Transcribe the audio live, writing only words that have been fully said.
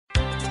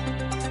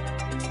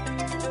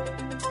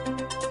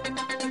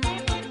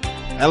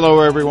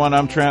Hello, everyone.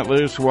 I'm Trent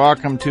Luce.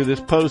 Welcome to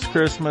this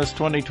post-Christmas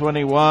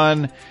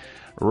 2021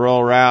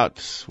 Rural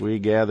Routes. We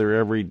gather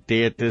every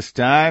day at this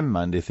time,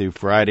 Monday through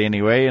Friday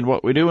anyway, and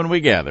what we do when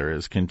we gather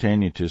is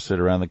continue to sit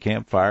around the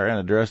campfire and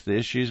address the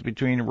issues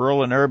between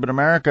rural and urban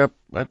America.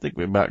 I think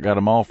we about got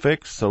them all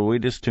fixed, so we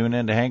just tune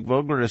in to Hank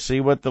Vogler to see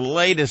what the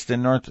latest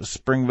in North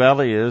Spring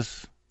Valley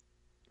is.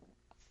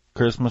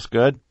 Christmas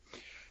good?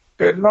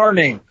 Good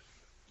morning.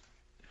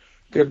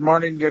 Good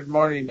morning.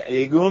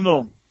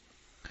 Egunum.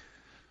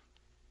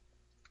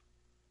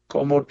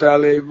 ¿Cómo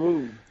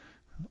talez-vous?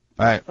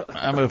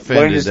 I'm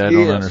offended. I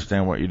don't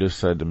understand what you just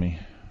said to me.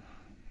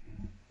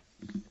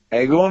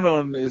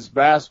 Egunum is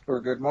Basque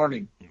for good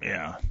morning.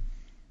 Yeah.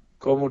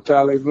 ¿Cómo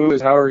talez-vous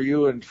is how are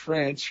you in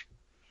French.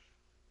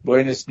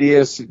 Buenos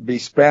dias would be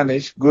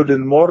Spanish.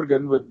 Guten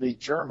Morgen would be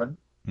German.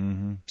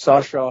 Mm-hmm.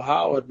 Sasha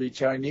Hao would be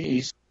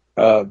Chinese.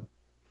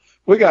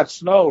 We got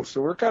snow,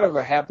 so we're kind of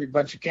a happy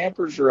bunch of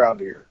campers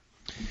around here.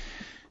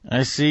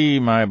 I see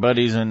my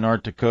buddies in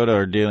North Dakota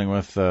are dealing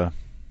with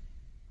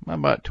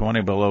about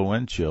 20 below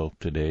wind chill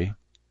today.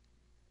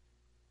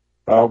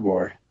 Oh,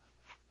 boy.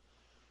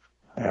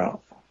 Yeah.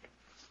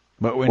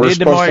 But we're need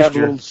the moisture. To have a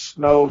moisture. little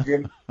snow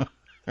again.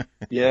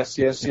 Yes.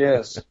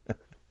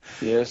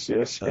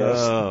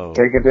 Oh.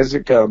 Take it as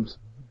it comes.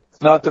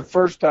 It's not the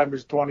first time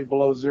it's 20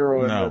 below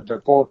zero in the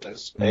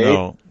Dakotas.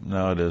 No,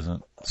 it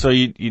isn't. So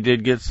you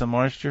did get some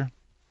moisture?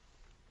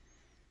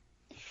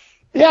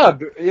 Yeah,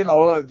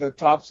 the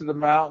tops of the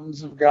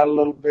mountains have got a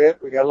little bit.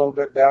 We got a little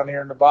bit down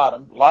here in the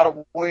bottom. A lot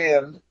of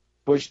wind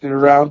pushed it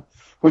around,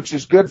 which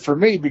is good for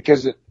me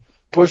because it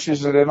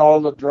pushes it in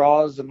all the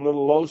draws and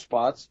little low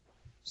spots.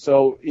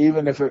 So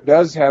even if it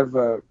does have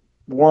a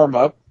warm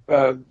up,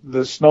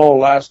 the snow will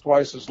last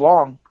twice as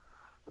long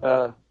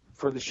for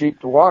the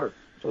sheep to water.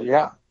 So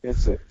yeah,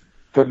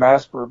 couldn't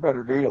ask for a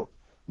better deal.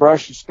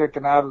 Brush is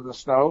sticking out of the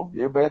snow,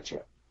 you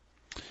betcha.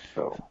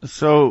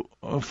 So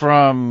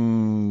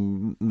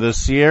from the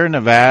Sierra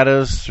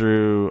Nevadas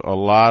through a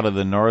lot of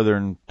the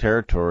northern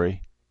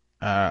territory,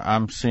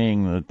 I'm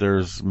seeing that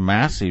there's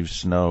massive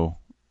snow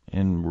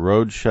and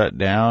roads shut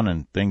down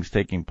and things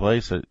taking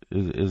place.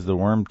 Is the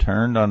worm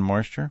turned on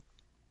moisture?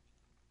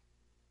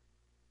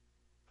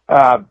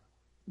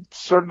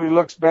 Certainly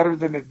looks better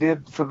than it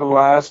did for the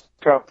last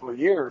couple of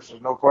years.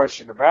 There's no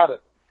question about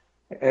it.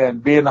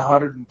 And being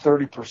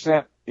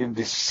 130% in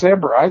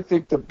December, I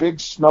think the big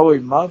snowy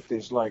month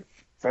is like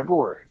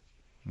February.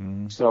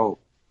 Mm-hmm. So,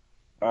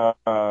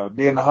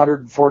 being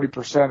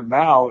 140%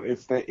 now,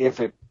 if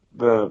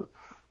the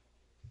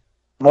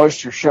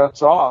moisture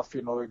shuts off,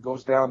 it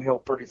goes downhill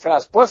pretty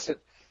fast. Plus,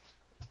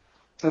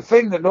 the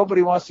thing that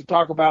nobody wants to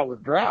talk about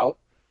with drought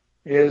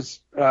is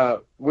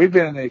we've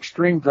been in an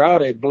extreme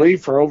drought, I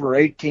believe, for over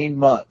 18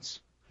 months,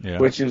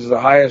 which is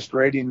the highest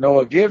rating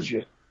NOAA gives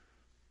you.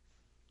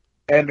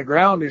 And the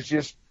ground is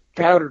just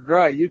powder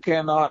dry. You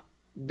cannot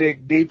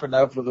dig deep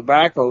enough with a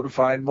backhoe to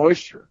find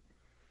moisture.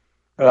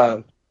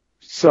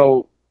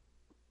 So,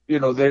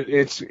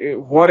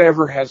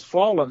 whatever has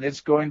fallen,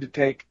 it's going to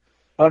take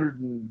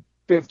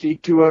 150,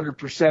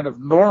 200% of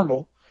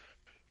normal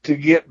to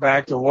get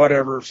back to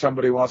whatever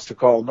somebody wants to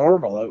call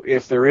normal,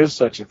 if there is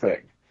such a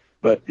thing.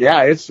 But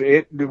yeah,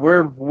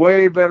 we're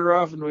way better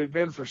off than we've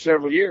been for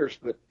several years,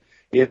 but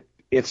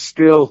it's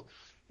still,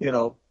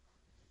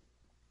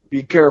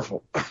 be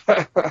careful.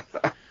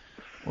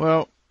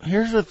 Well,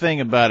 here's the thing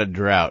about a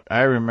drought.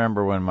 I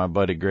remember when my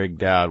buddy Greg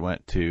Dowd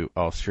went to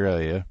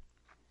Australia,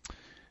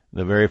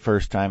 the very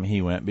first time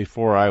he went,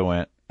 before I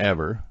went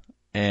ever,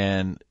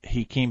 and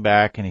he came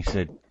back and he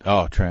said,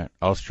 "Oh, Trent,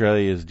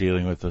 Australia is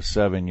dealing with a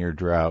 7-year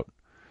drought."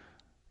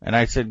 And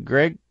I said,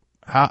 "Greg,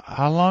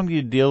 how long do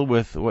you deal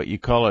with what you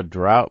call a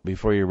drought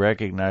before you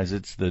recognize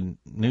it's the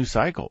new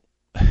cycle?"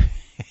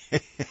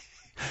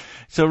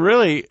 So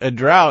really, a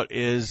drought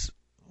is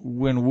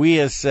when we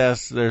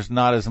assess there's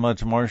not as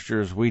much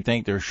moisture as we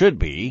think there should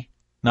be,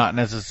 not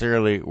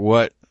necessarily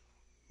what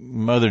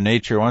Mother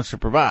Nature wants to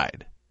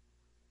provide.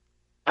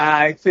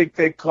 I think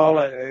they call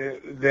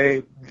it,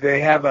 they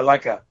have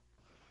like a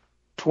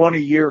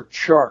 20-year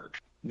chart,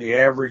 the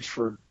average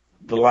for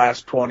the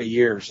last 20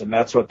 years, and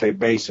that's what they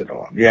base it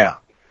on. Yeah.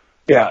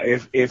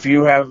 If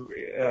you have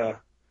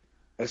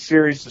a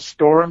series of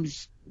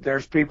storms,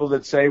 there's people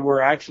that say we're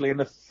actually in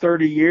the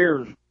 30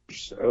 years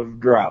of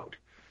drought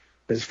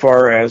as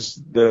far as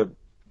the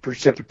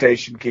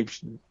precipitation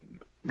keeps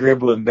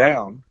dribbling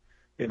down,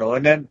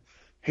 and then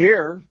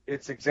here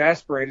it's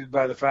exasperated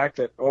by the fact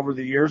that over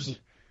the years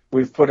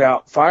we've put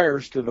out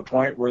fires to the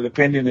point where the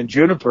pinyon and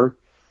juniper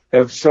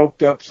have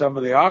soaked up some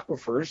of the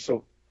aquifers,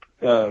 so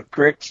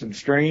creeks and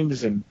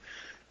streams and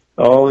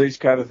all these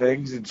kind of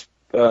things,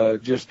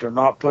 and just are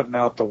not putting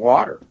out the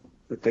water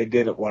that they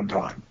did at one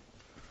time.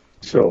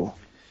 So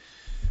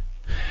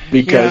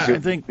because I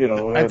think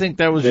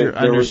that was your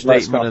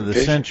understatement of the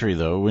century,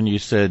 though, when you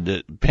said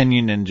that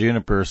pinyon and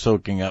juniper are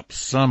soaking up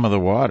some of the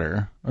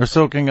water, or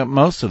soaking up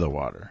most of the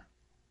water.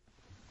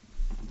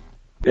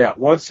 Yeah,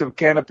 once the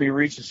canopy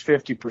reaches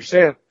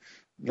 50%,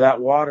 that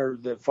water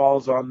that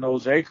falls on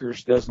those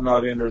acres does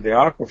not enter the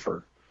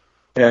aquifer.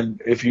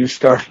 And if you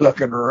start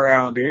looking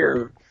around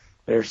here,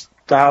 there's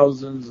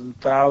thousands and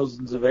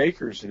thousands of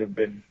acres that have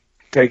been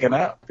taken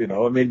up.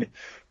 I mean,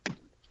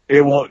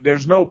 it won't.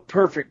 There's no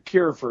perfect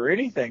cure for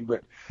anything,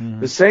 but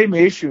the same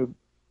issue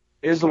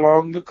is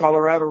along the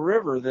Colorado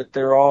River, that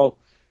they're all,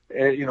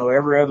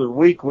 every other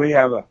week we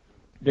have a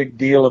big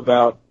deal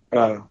about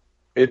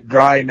it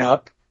drying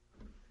up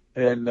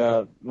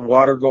and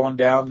water going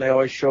down. They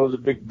always show the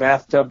big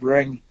bathtub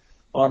ring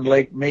on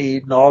Lake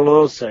Mead and all of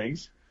those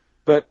things.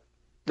 But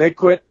they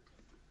quit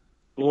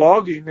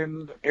logging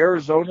in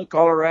Arizona,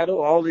 Colorado,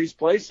 all these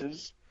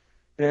places,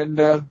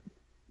 and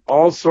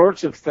all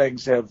sorts of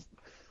things have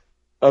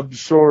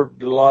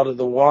absorbed a lot of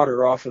the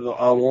water off of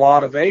a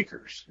lot of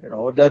acres.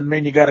 It doesn't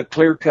mean you got to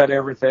clear cut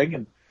everything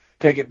and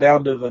take it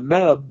down to the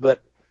nub,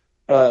 but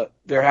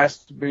there has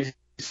to be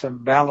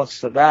some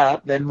balance to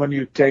that. Then when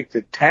you take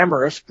the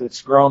tamarisk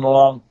that's grown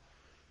along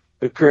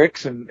the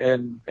creeks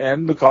and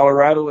the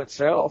Colorado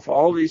itself,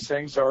 all these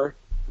things are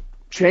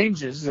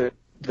changes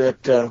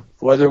that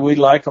whether we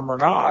like them or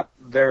not,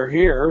 they're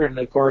here. And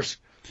of course,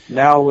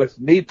 now with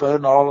NEPA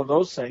and all of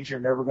those things, you're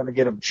never going to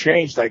get them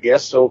changed, I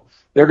guess. So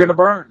they're going to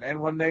burn.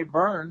 And when they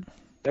burn,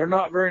 they're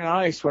not very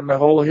nice when the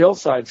whole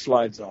hillside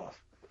slides off.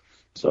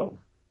 So.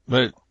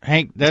 But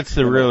Hank, that's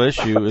the real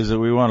issue, is that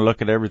we want to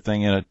look at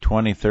everything in a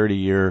 20,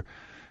 30-year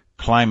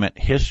climate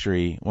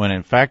history, when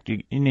in fact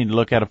you need to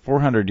look at a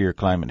 400-year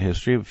climate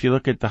history. If you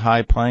look at the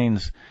High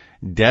Plains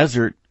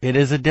desert, it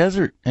is a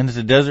desert, and it's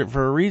a desert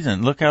for a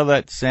reason. Look how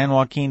that San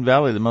Joaquin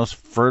Valley, the most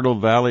fertile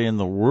valley in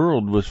the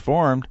world, was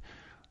formed.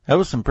 That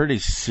was some pretty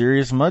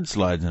serious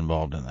mudslides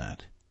involved in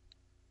that.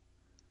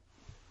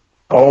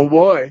 Oh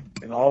boy,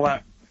 and all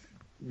that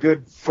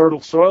good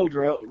fertile soil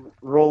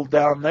rolled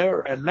down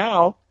there. And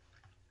now,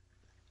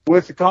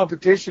 with the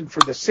competition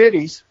for the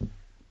cities,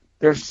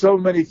 there's so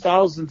many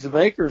thousands of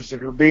acres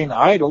that are being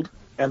idled,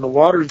 and the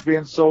water's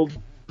being sold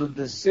to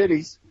the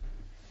cities.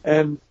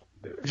 And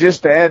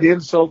just to add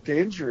insult to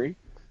injury,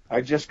 I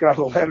just got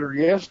a letter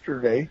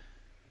yesterday,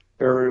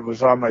 or it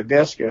was on my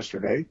desk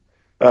yesterday,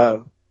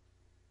 that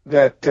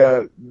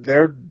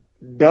they're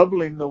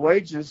doubling the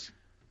wages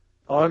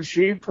on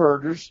sheep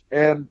herders,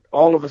 and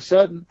all of a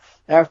sudden,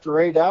 after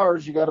 8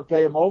 hours, you got to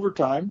pay them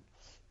overtime.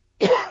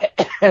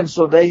 And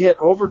so they hit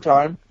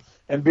overtime,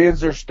 and being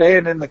they're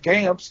staying in the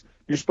camps,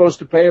 you're supposed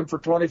to pay them for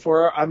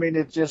 24 hours. I mean,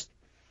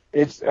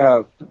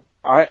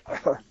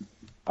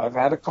 I've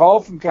had a call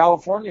from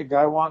California, a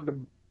guy wanting to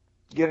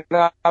get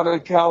out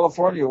of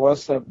California,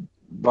 wants to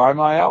buy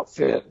my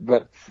outfit.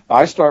 But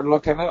I started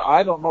looking at it.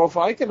 I don't know if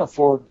I can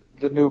afford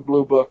the new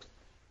Blue Book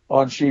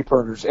on sheep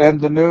herders and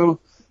the new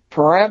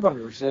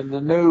parameters and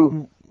the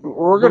new.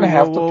 We're going to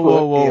have to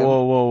put in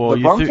the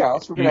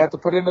bunkhouse. We're going to have to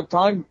put in a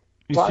time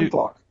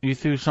clock. You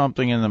threw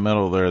something in the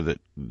middle there that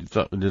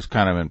just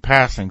kind of in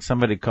passing.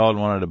 Somebody called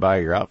and wanted to buy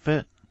your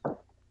outfit.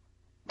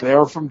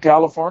 They're from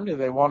California.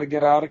 They want to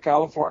get out of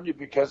California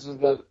because of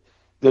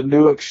the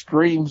new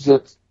extremes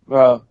that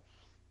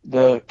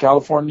the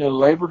California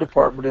Labor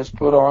Department has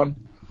put on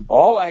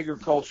all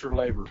agriculture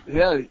labor.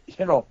 Yeah,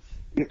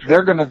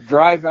 they're going to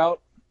drive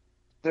out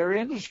their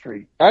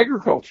industry,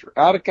 agriculture,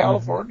 out of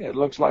California. It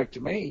looks like to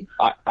me.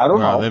 I don't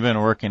know. They've been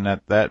working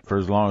at that for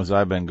as long as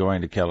I've been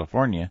going to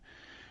California,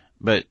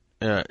 but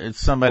it's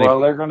somebody. Well,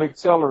 they're going to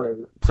accelerate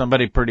it.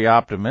 Somebody pretty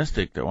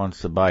optimistic that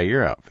wants to buy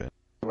your outfit.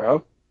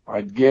 Well,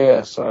 I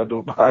guess I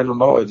don't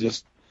know. It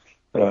just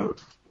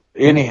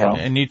anyhow.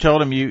 And you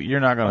told him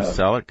you're not going to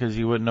sell it because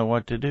you wouldn't know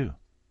what to do.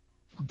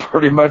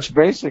 Pretty much,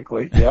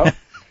 basically, yeah.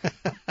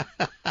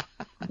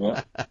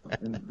 Yeah.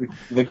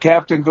 The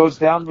captain goes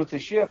down with the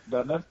ship,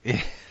 doesn't it?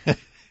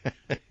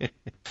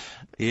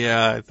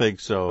 Yeah, I think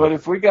so. But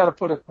if we got to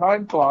put a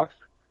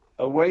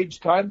wage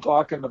time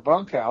clock in the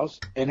bunkhouse,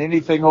 and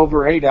anything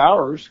over 8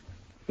 hours,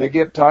 they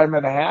get time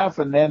and a half,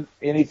 and then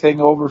anything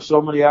over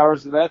so many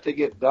hours of that, they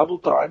get double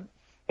time.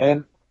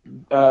 And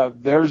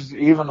there's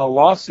even a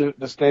lawsuit in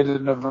the state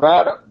of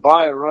Nevada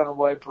by a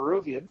runaway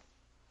Peruvian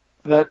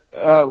that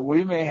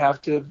we may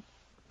have to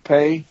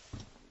pay.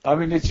 I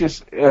mean, it's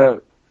just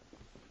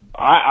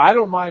I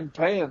don't mind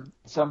paying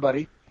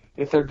somebody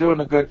if they're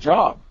doing a good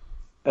job.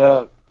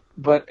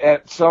 But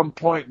at some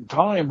point in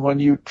time, when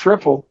you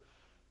triple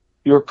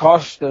your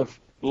cost of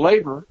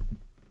labor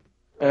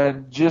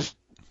and just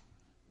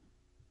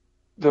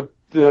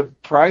the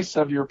price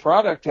of your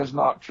product has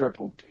not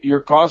tripled, your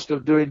cost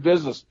of doing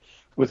business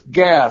with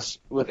gas,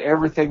 with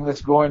everything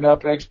that's going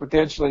up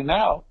exponentially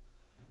now,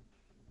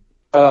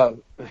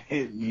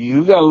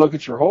 you got to look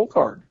at your whole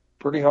card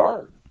pretty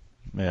hard.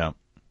 Yeah.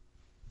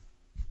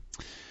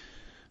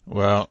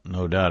 Well,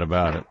 no doubt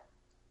about it.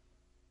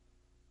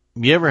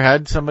 You ever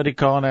had somebody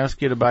call and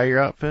ask you to buy your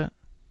outfit?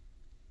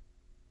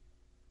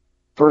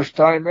 First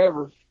time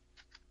ever.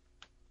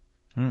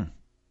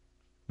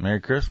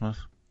 Merry Christmas.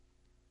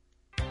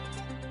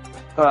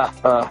 I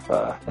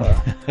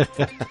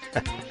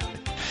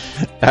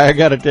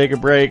got to take a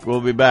break.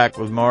 We'll be back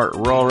with more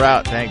Rural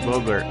Route, Hank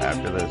Vogler,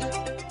 after this.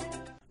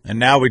 And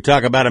now we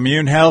talk about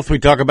immune health. We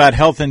talk about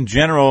health in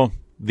general.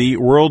 the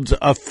world's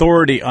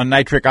authority on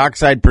nitric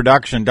oxide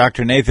production,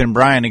 Dr. Nathan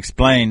Bryan,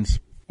 explains.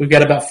 We've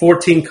got about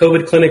 14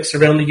 COVID clinics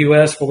around the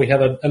U.S. where we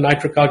have a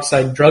nitric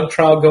oxide drug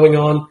trial going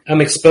on.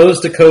 I'm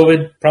exposed to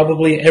COVID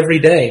probably every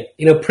day.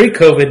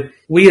 Pre-COVID,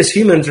 we as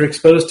humans are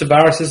exposed to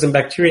viruses and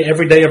bacteria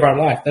every day of our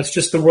life. That's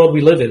just the world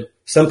we live in.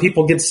 Some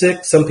people get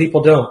sick, some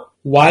people don't.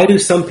 Why do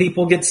some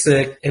people get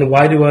sick and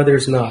why do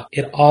others not?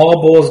 It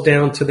all boils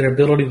down to their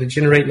ability to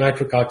generate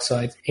nitric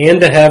oxide and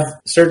to have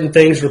certain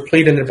things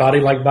replete in their body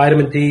like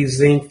vitamin D,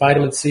 zinc,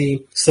 vitamin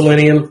C,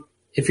 selenium.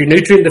 If you're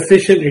nutrient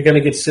deficient, you're going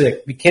to get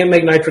sick. If you can't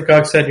make nitric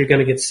oxide, you're going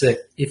to get sick.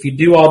 If you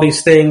do all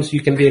these things,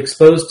 you can be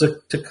exposed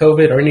to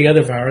COVID or any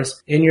other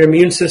virus, and your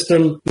immune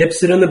system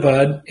nips it in the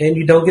bud, and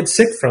you don't get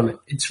sick from it.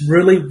 It's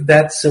really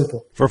that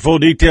simple. For full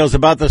details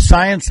about the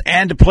science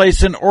and to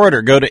place an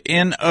order, go to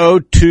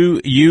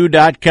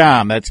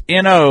no2u.com. That's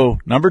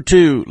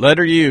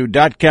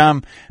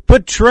no2u.com.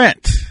 Put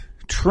Trent.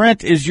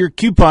 Trent is your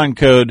coupon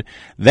code.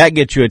 That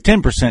gets you a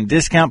 10%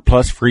 discount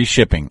plus free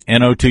shipping.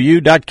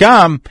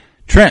 no2u.com.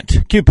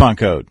 Trent, coupon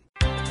code.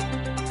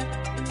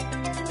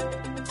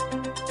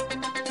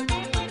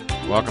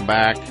 Welcome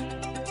back.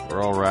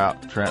 Rural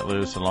Route, Trent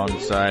Loos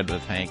alongside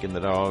with Hank and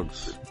the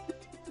dogs.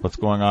 What's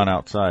going on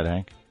outside,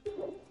 Hank?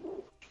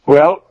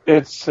 Well,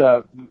 it's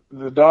the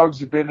dogs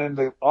have been in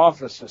the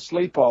office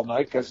asleep all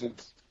night because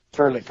it's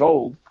fairly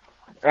cold.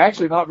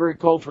 Actually, not very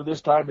cold for this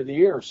time of the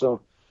year,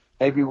 so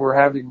maybe we're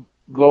having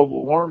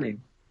global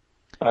warming.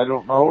 I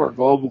don't know, or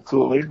global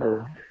cooling,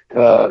 or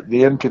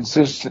the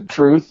inconsistent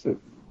truth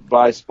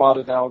by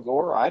Spotted Al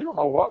Gore. I don't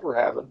know what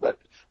we're having, but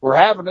we're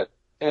having it,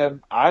 and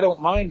I don't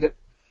mind it.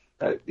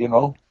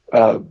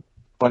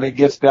 When it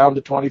gets down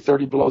to 20,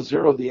 30 below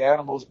zero, the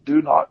animals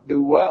do not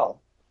do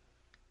well.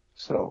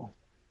 So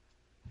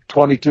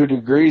 22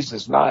 degrees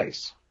is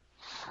nice.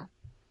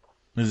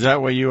 Is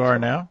that where you are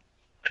now?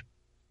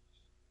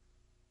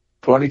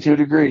 22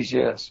 degrees,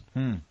 yes.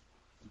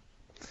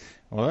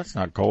 Well, that's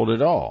not cold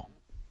at all.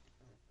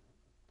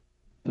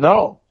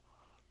 No.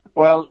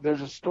 Well,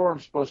 there's a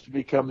storm supposed to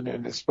be coming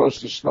in. It's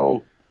supposed to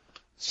snow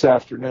this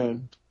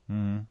afternoon.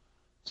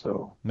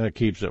 So that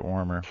keeps it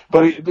warmer.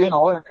 But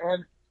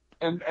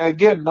and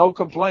again, no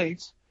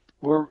complaints.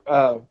 We're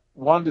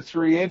 1 to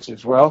 3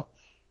 inches. Well,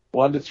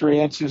 1 to 3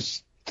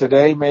 inches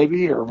today,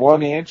 maybe, or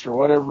 1 inch, or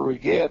whatever we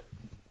get,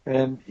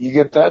 and you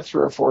get that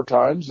 3 or 4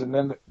 times, and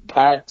then it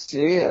packs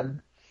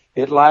in.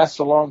 It lasts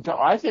a long time.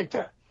 I think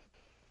that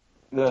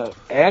the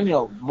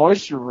annual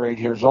moisture rate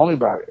here is only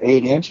about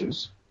 8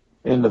 inches.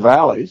 In the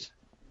valleys,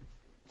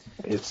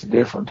 it's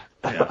different.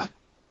 Yeah.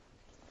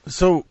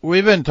 So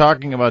we've been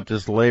talking about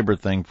this labor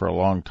thing for a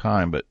long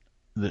time, but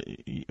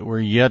we're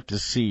yet to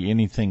see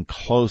anything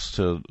close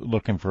to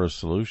looking for a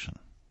solution.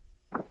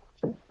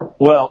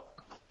 Well,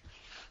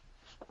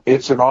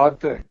 it's an odd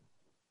thing.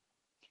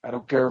 I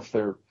don't care if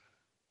they're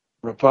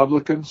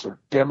Republicans or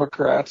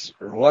Democrats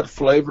or what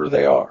flavor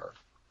they are.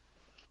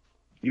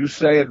 You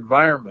say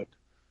environment,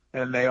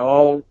 and they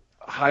all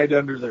hide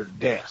under their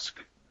desk.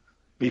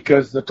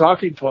 Because the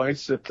talking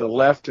points that the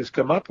left has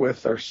come up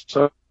with are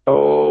so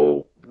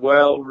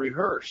well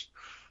rehearsed.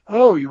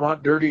 Oh, you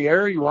want dirty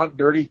air? You want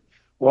dirty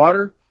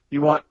water? You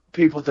want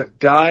people to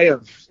die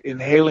of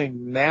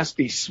inhaling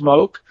nasty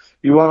smoke?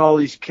 You want all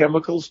these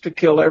chemicals to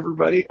kill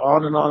everybody?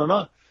 On and on and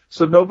on.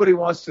 So nobody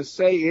wants to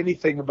say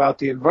anything about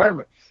the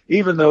environment,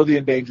 even though the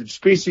Endangered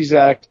Species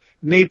Act,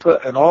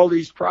 NEPA, and all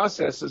these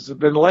processes have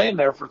been laying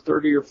there for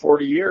 30 or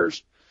 40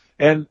 years,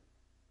 and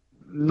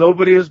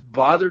nobody has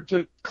bothered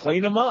to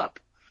clean them up.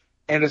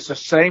 And it's the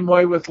same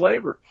way with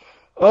labor.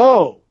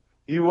 Oh,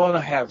 you want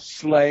to have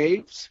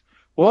slaves?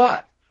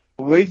 What?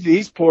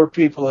 These poor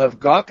people have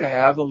got to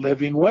have a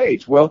living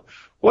wage. Well,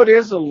 what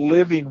is a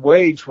living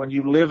wage when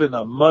you live in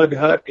a mud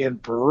hut in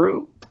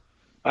Peru?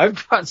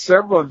 I've got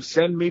several of them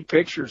send me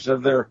pictures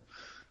of their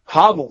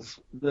hovels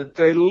that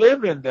they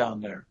live in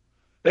down there.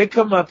 They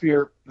come up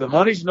here. The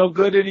money's no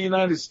good in the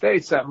United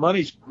States. That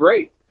money's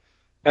great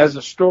as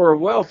a store of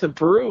wealth in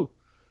Peru,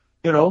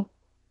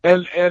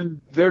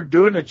 And they're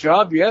doing a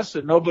job, yes,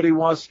 that nobody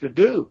wants to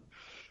do.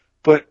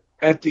 But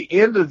at the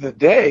end of the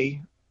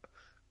day,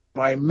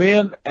 my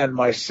men and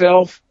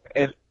myself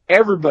and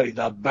everybody,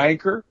 the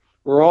banker,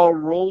 we're all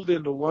rolled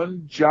into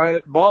one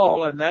giant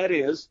ball, and that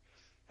is,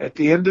 at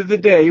the end of the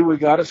day, we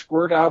got to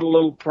squirt out a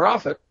little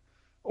profit,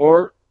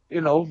 or,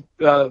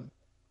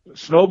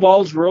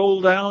 snowballs roll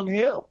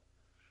downhill.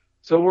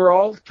 So we're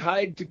all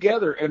tied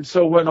together. And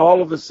so when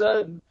all of a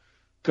sudden,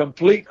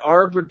 complete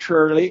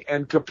arbitrarily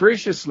and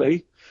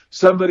capriciously,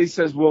 somebody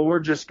says, well, we're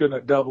just going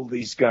to double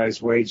these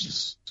guys'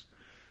 wages.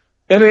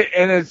 And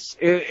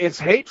it's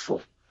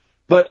hateful.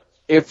 But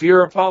if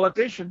you're a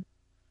politician,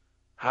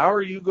 how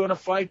are you going to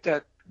fight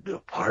that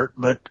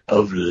Department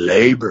of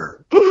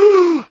Labor?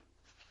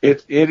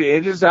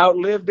 It has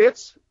outlived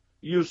its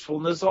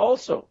usefulness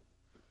also.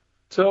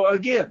 So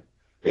again,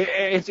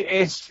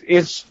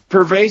 it's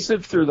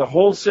pervasive through the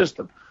whole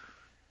system.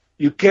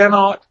 You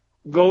cannot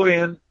go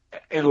in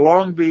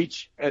Long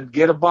Beach and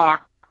get a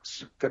box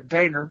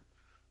container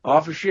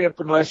off a ship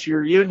unless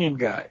you're a union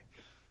guy.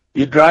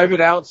 You drive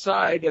it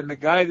outside, and the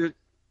guy that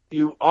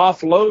you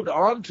offload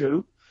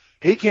onto,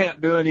 he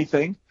can't do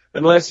anything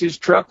unless his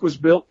truck was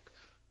built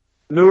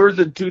newer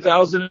than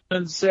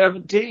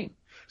 2017.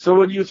 So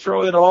when you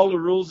throw in all the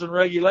rules and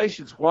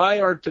regulations,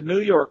 why aren't the New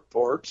York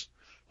ports,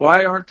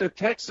 why aren't the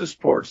Texas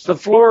ports, the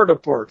Florida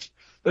ports?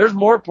 There's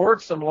more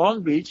ports than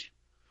Long Beach.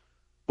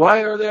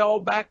 Why are they all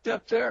backed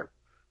up there?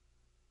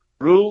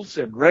 Rules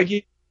and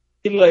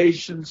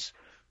regulations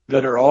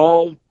that are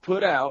all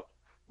put out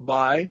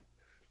by,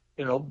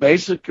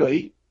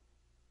 basically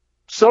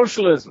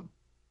socialism.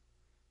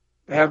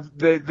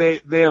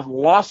 They have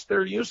lost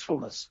their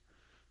usefulness.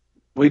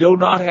 We do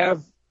not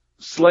have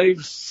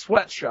slave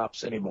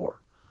sweatshops anymore.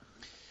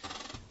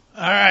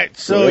 All right,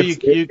 so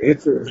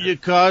you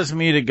caused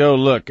me to go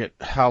look at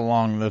how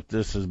long that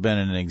this has been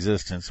in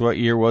existence. What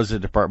year was the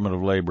Department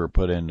of Labor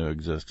put into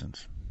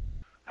existence?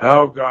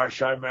 Oh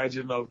gosh, I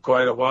imagine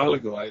quite a while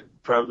ago.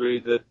 Probably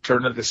the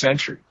turn of the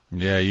century.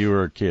 Yeah, you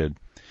were a kid.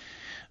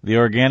 The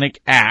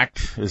Organic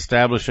Act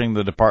establishing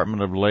the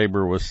Department of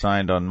Labor was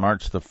signed on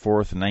March the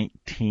 4th,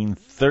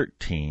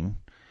 1913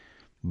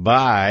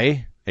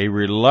 by a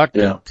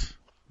reluctant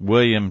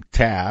William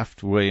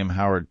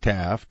Howard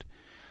Taft,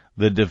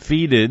 the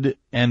defeated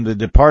and the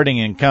departing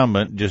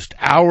incumbent. Just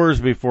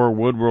hours before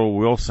Woodrow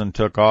Wilson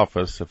took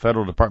office, the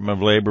Federal Department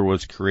of Labor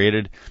was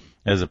created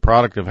as a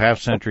product of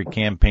half-century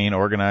campaign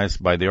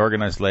organized by the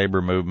organized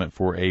labor movement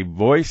for a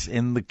voice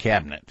in the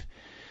cabinet,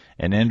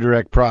 an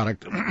indirect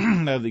product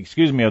of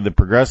the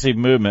progressive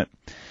movement.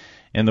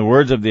 In the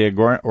words of the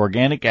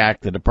Organic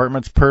Act, the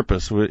department's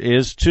purpose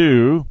is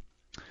to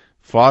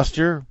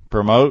foster,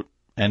 promote,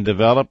 and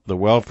develop the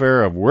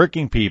welfare of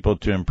working people,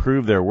 to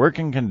improve their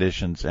working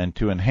conditions, and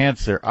to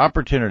enhance their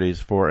opportunities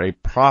for a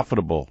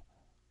profitable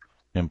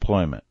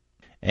employment.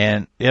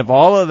 And if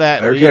all of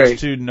that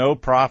leads to no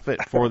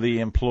profit for the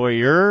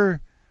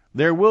employer,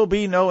 there will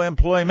be no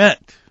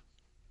employment.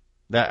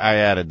 That I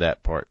added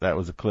that part. That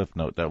was a cliff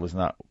note. That was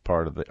not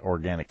part of the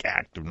Organic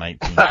Act of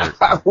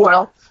 1913.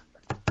 Well,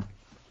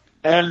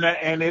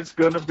 and it's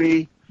going to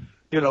be,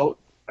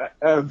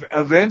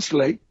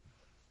 eventually,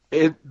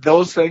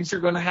 those things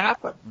are going to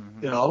happen.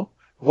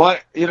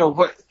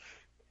 Mm-hmm.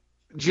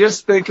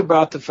 Just think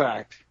about the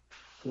fact,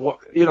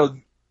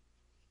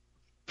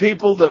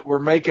 people that were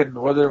making,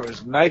 whether it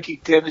was Nike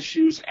tennis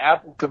shoes,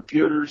 Apple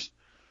computers,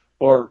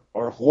 or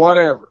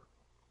whatever,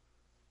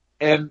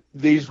 and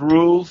these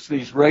rules,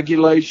 these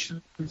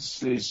regulations,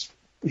 these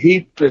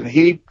heaped,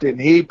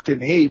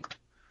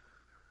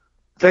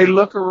 they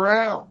look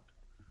around.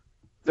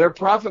 Their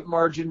profit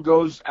margin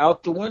goes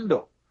out the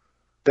window.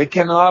 They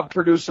cannot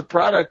produce a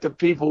product that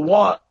people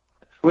want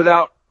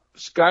without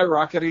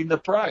skyrocketing the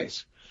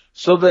price.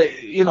 So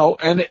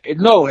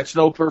it's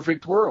no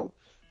perfect world.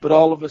 But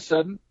all of a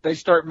sudden, they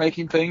start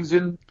making things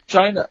in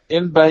China,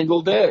 in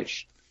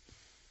Bangladesh.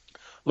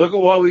 Look at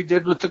what we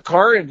did with the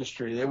car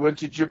industry. They went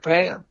to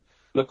Japan,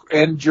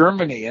 and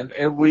Germany,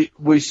 and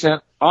we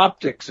sent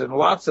optics and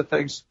lots of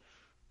things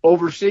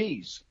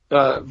overseas.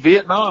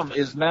 Vietnam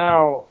is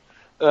now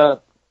a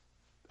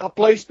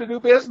place to do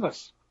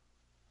business.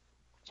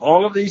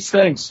 All of these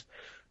things.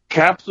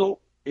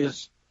 Capital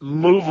is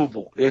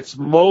movable. It's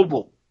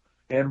mobile.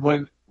 And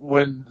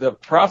when the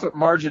profit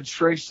margin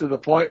shrinks to the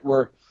point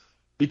where,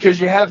 because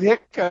you have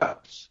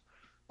hiccups,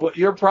 but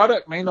your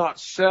product may not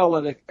sell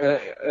at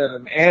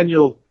an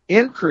annual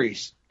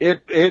increase.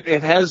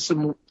 It has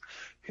some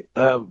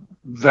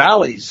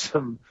valleys,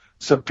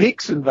 some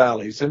peaks and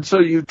valleys. And so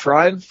you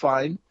try and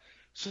find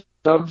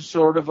some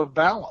sort of a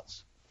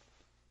balance.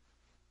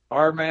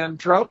 Our man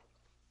Trump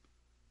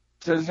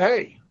says,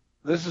 hey,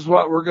 this is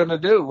what we're going to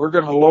do. We're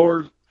going to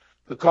lower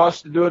the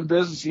cost of doing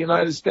business in the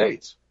United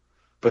States.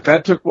 But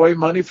that took away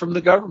money from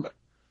the government.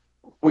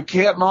 We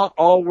can't not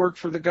all work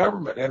for the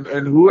government.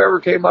 And whoever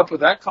came up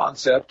with that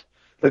concept,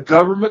 the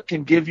government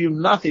can give you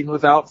nothing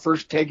without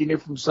first taking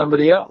it from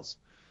somebody else.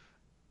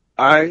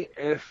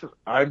 If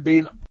I'm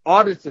being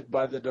audited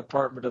by the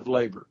Department of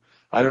Labor,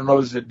 I don't know,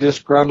 is it a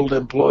disgruntled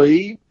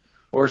employee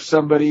or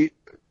somebody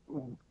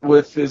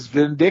with is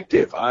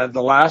vindictive.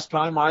 The last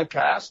time I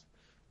passed,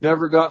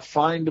 never got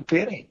fined a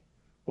penny.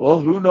 Well,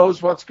 who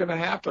knows what's going to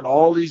happen?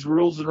 All these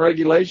rules and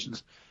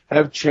regulations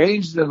have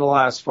changed in the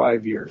last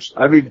 5 years.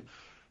 I mean,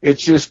 it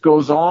just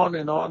goes on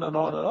and on and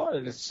on and on.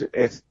 And it's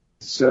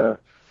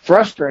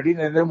frustrating.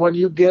 And then when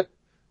you get,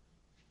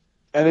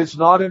 and it's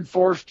not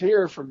enforced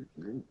here from,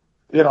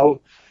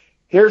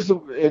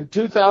 in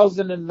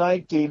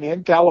 2019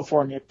 in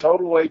California,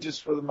 total wages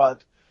for the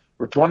month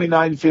were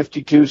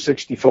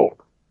 $29.52.64.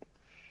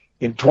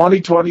 In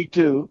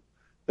 2022,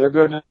 they're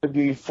going to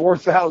be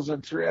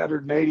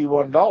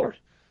 $4,381.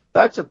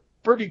 That's a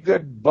pretty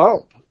good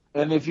bump.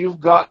 And if you've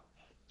got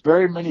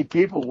very many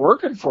people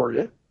working for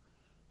you,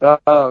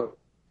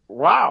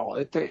 wow,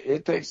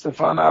 it takes the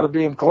fun out of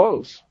being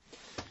close.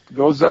 It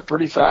goes up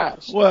pretty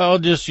fast. Well,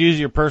 just use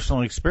your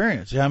personal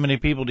experience. How many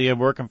people do you have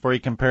working for you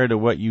compared to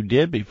what you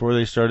did before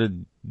they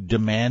started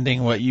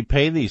demanding what you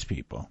pay these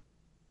people?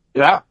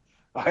 Yeah,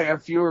 I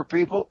have fewer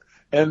people,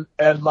 and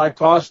my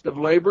cost of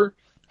labor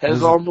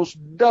has almost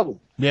doubled.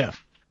 Yeah,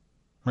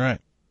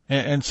 right.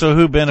 And so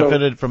who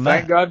benefited from that?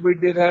 Thank God we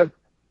did have.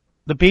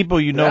 The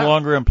people you no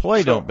longer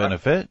employ don't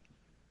benefit.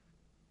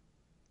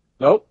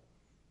 Nope.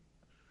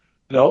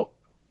 Nope.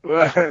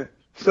 The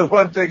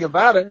one thing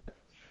about it,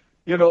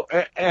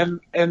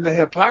 and the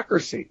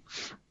hypocrisy.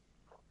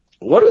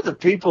 What are the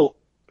people?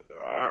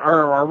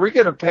 Are we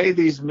going to pay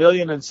these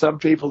million and some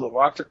people that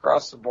walked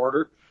across the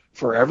border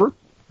forever,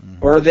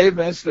 or are they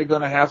eventually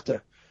going to have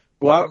to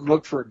go out and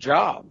look for a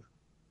job?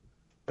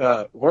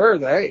 Where are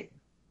they?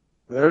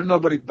 There's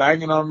nobody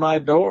banging on my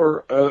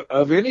door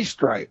of any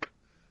stripe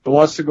that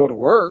wants to go to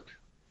work.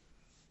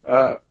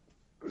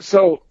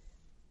 So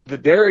the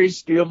dairies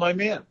steal my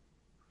men.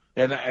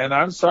 And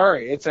I'm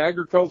sorry, it's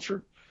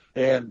agriculture,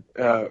 and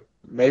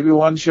maybe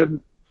one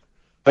shouldn't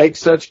make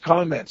such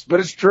comments, but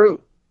it's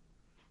true.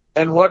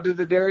 And what do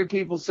the dairy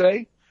people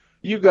say?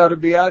 You got to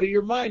be out of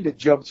your mind to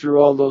jump through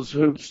all those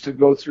hoops to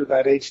go through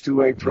that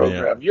H-2A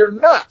program. Yeah. You're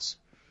nuts.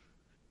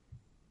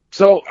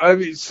 So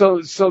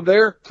so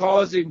they're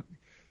causing,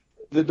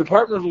 the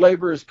Department of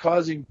Labor is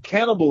causing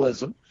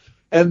cannibalism,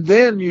 and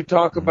then you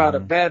talk about a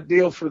bad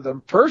deal for the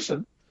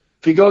person.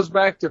 If he goes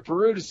back to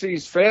Peru to see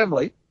his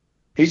family,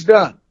 he's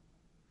done.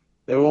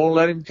 They won't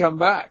let him come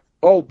back.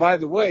 Oh, by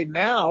the way,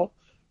 now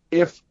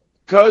if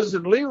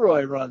Cousin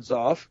Leroy runs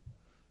off,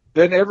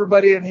 then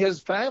everybody in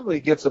his family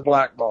gets a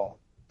black ball,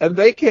 and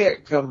they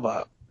can't come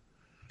up.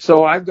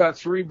 So I've got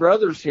 3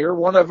 brothers here.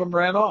 One of them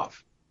ran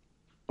off.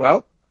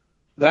 Well,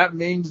 that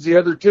means the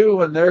other 2,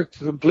 when they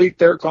complete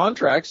their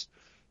contracts,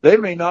 they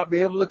may not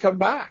be able to come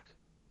back.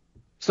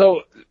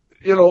 So,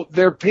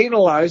 they're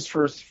penalized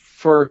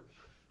for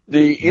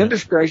the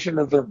indiscretion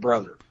of their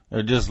brother.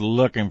 They're just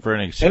looking for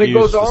an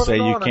excuse to say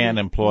you can't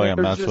employ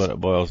them. That's what it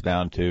boils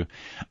down to.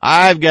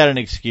 I've got an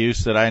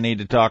excuse that I need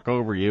to talk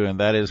over you, and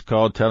that is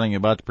called telling you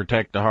about the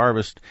Protect the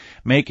Harvest,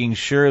 making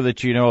sure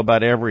that you know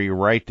about every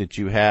right that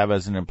you have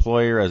as an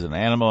employer, as an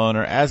animal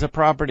owner, as a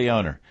property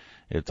owner.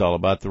 It's all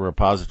about the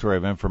repository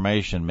of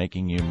information,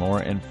 making you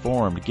more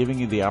informed, giving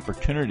you the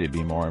opportunity to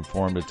be more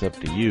informed. It's up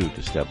to you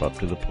to step up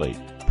to the plate.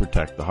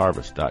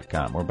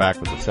 ProtectTheHarvest.com. We're back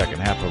with the second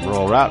half of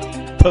Rural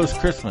Route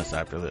post-Christmas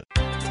after this.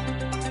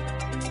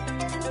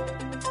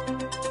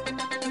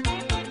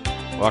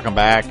 Welcome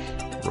back.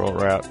 Rural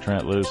Route,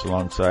 Trent Loos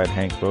alongside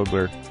Hank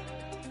Vogler.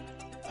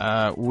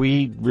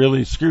 We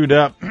really screwed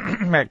up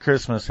at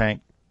Christmas,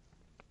 Hank.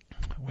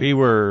 We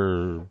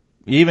were,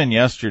 even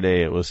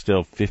yesterday it was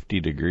still 50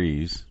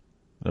 degrees.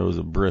 There was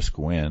a brisk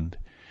wind.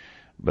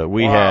 But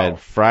we had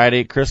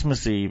Friday,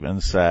 Christmas Eve,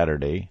 and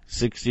Saturday,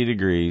 60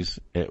 degrees.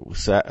 It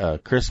was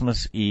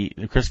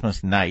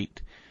Christmas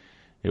night.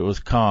 It was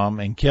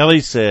calm. And Kelly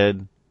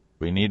said,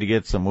 we need to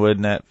get some wood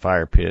in that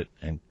fire pit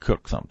and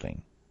cook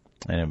something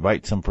and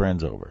invite some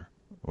friends over.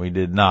 We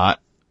did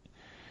not.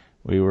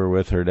 We were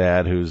with her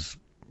dad, who's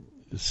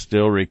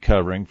still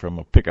recovering from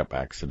a pickup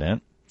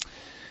accident.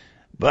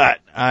 But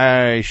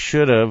I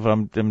should have.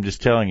 I'm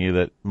just telling you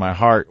that my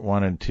heart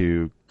wanted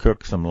to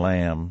cook some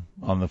lamb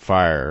on the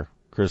fire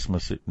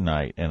Christmas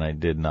night, and I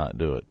did not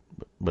do it.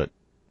 But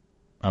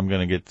I'm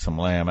going to get some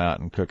lamb out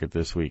and cook it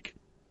this week.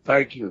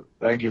 Thank you.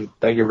 Thank you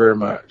very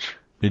much.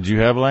 Did you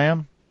have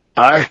lamb?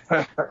 Yeah,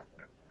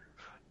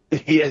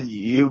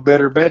 you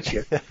better bet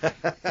you.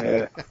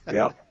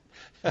 Yep.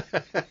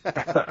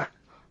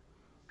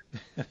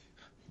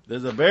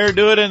 Does a bear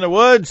do it in the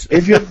woods?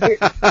 If you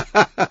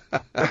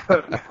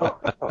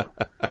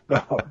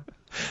no.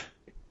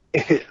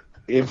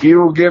 If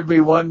you will give me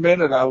 1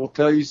 minute, I will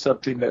tell you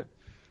something that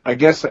I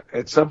guess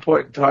at some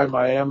point in time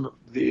I am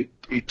the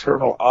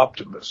eternal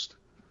optimist.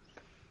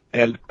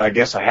 And I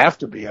guess I have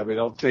to be. I mean,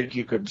 I don't think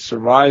you could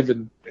survive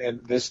in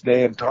this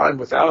day and time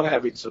without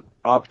having some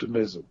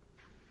optimism.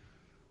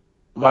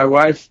 My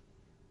wife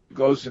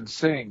goes and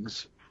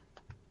sings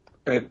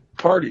at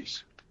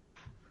parties.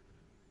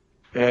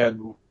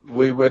 And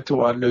we went to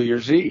one New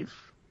Year's Eve.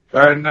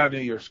 Not New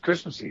Year's,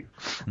 Christmas Eve.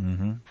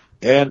 Mm-hmm.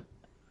 And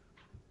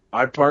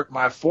I parked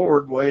my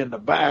Ford way in the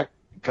back,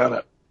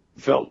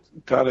 felt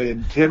kind of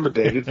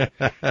intimidated.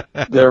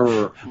 There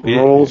were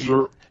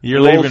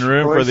You're leaving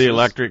room for the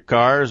electric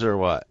cars or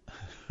what?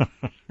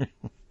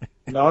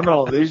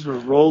 No, these were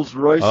Rolls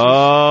Royces.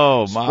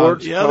 Oh,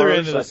 the other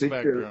end of the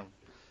spectrum.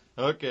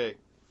 Okay.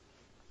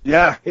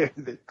 Yeah,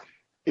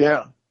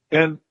 yeah.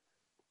 And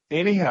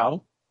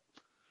anyhow,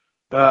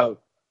 they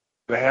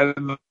had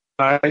a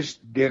nice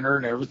dinner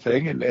and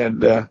everything,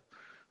 and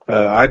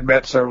I'd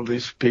met several of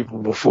these people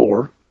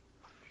before.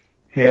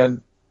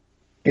 And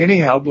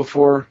anyhow,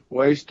 before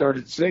Way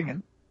started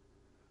singing,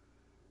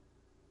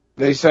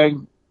 they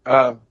sang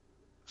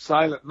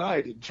Silent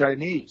Night in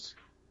Chinese.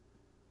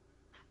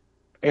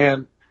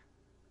 And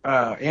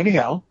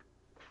anyhow,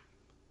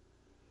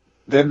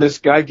 then this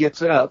guy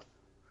gets up,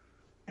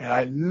 and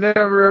I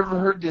never ever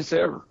heard this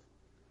ever.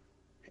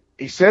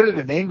 He said it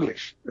in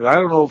English. And I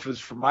don't know if it's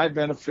for my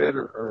benefit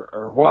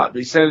or what, but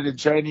he said it in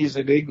Chinese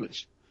and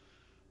English.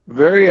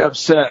 Very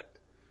upset.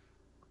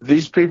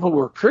 These people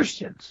were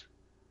Christians.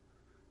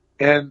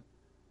 And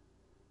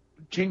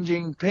Xi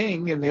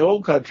Jinping in the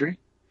old country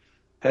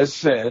has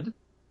said,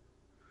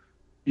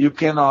 you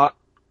cannot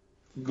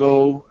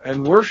go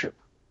and worship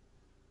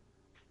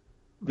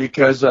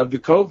because of the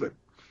COVID.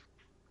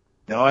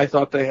 Now, I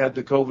thought they had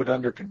the COVID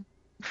under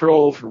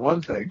control for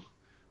one thing.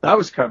 That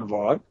was kind of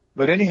odd.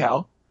 But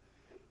anyhow,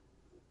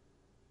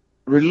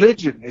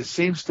 religion, it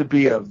seems to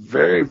be a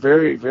very,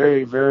 very,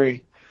 very,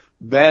 very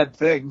bad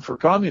thing for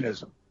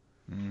communism.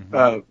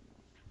 Mm-hmm.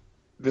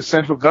 The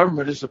central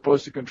government is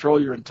supposed to control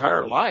your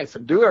entire life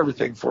and do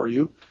everything for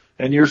you,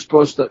 and you're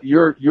supposed to,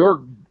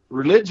 your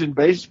religion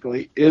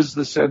basically is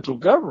the central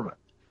government,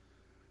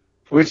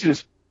 which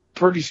is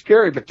pretty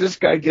scary. But this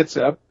guy gets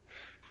up,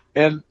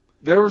 and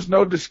there was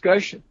no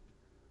discussion.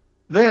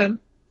 Then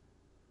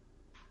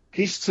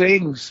he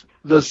sings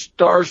the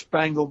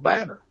Star-Spangled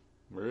Banner.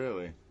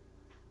 Really?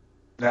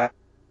 Now,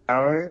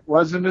 it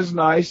wasn't as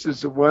nice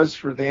as it was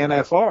for the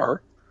NFR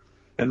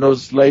and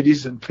those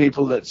ladies and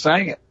people that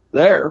sang it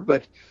there,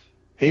 but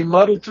he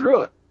muddled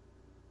through it.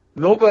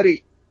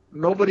 Nobody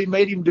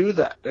made him do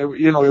that.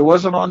 You know, it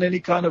wasn't on any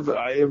kind of,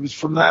 it was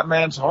from that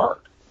man's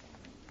heart.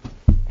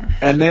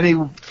 And then he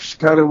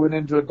kind of went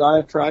into a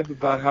diatribe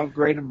about how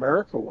great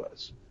America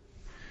was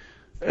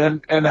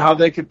and how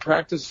they could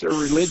practice their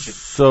religion.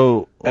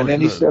 And then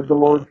he said the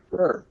Lord's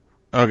Prayer.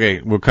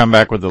 Okay, we'll come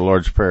back with the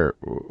Lord's Prayer.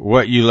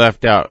 What you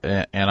left out,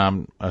 and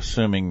I'm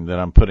assuming that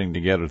I'm putting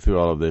together through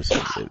all of this,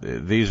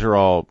 these are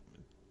all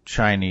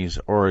Chinese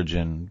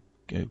origin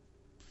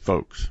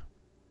folks.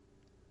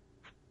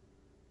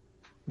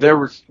 There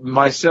were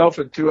myself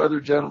and two other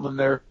gentlemen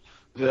there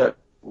that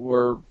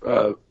were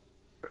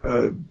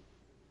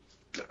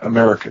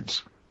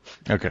Americans.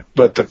 Okay.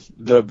 But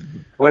the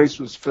place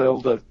was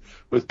filled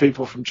with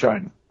people from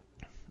China.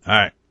 All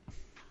right.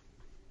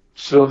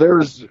 So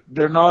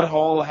they're not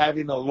all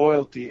having a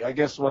loyalty. I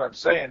guess what I'm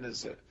saying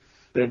is that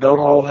they don't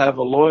all have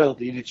a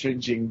loyalty to Xi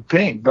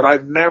Jinping. But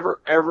I've never,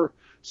 ever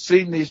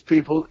seen these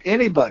people,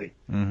 anybody,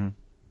 mm-hmm.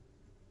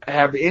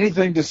 have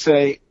anything to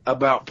say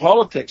about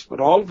politics. But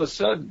all of a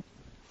sudden,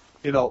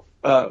 you know,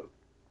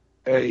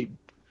 a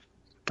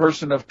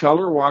person of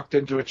color walked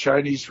into a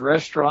Chinese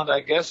restaurant,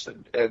 I guess,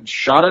 and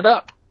shot it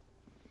up.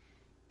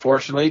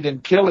 Fortunately,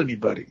 didn't kill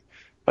anybody.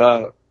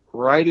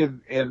 Right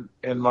in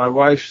my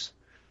wife's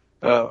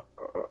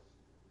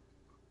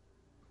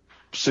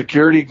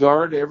security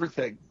guard,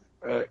 everything.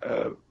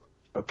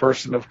 A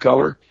person of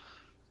color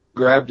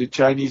grabbed a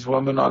Chinese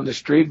woman on the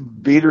street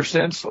and beat her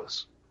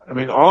senseless. I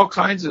mean, all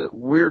kinds of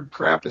weird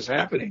crap is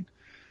happening.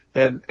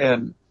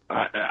 And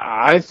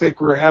I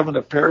think we're having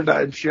a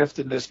paradigm shift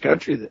in this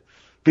country that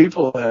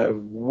people have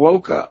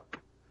woke up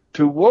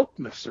to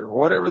wokeness or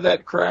whatever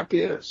that crap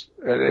is.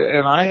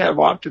 And I have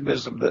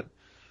optimism that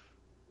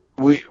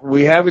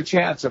we have a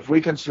chance. If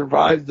we can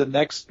survive the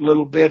next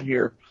little bit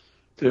here,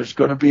 there's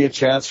going to be a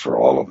chance for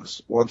all of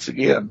us, once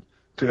again,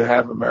 to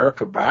have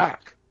America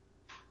back.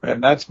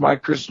 And that's my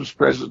Christmas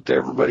present to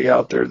everybody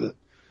out there that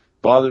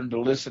bothering to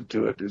listen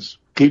to it is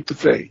keep the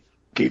faith.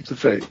 Keep the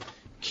faith.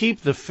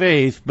 Keep the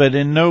faith, but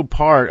in no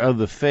part of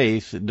the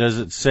faith does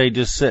it say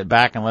just sit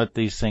back and let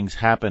these things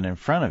happen in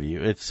front of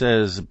you. It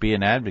says be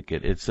an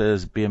advocate. It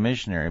says be a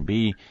missionary.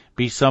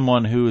 Be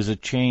someone who is a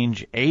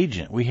change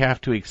agent. We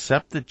have to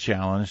accept the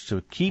challenge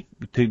to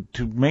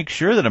make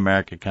sure that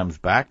America comes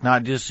back,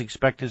 not just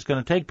expect it's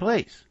going to take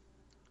place.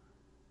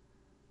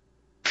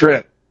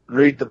 Trent,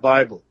 read the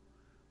Bible.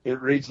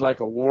 It reads like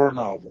a war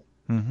novel.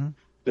 Mm-hmm.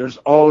 There's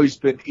always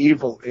been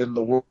evil in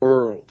the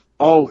world,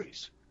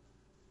 always.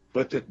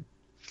 But the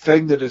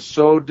thing that is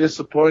so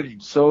disappointing,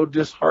 so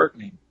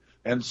disheartening,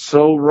 and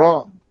so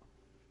wrong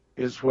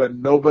is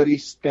when nobody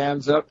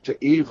stands up to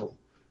evil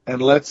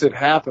and lets it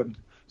happen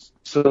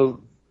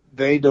so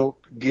they don't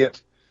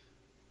get,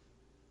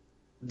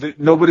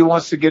 nobody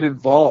wants to get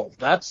involved.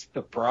 That's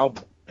the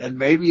problem. And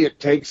maybe it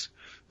takes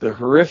the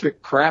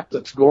horrific crap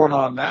that's going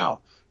on now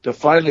to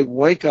finally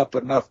wake up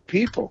enough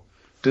people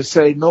to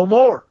say no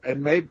more.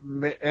 And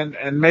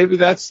maybe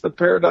that's the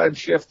paradigm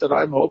shift that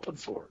I'm hoping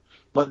for.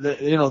 But,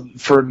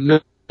 for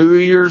New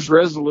Year's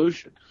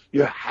resolution,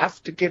 you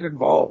have to get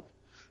involved,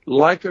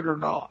 like it or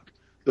not.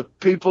 The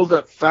people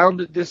that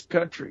founded this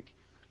country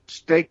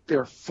staked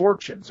their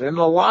fortunes, and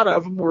a lot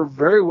of them were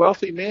very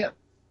wealthy men,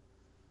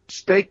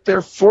 staked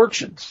their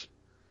fortunes,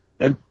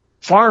 and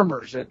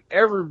farmers and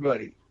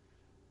everybody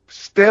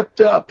stepped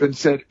up and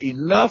said,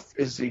 enough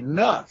is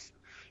enough.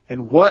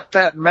 And what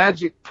that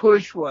magic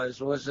push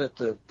was it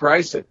the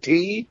price of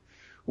tea?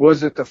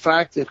 Was it the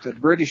fact that the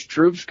British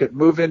troops could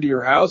move into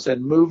your house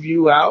and move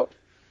you out?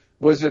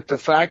 Was it the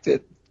fact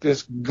that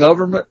this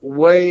government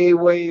way,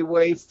 way,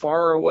 way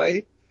far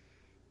away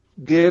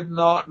did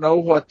not know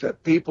what the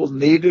people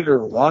needed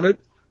or wanted?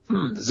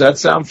 Does that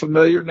sound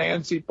familiar,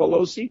 Nancy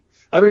Pelosi?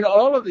 I mean,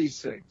 all of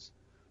these things.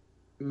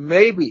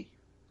 Maybe,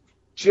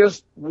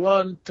 just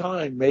one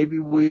time, maybe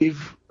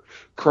we've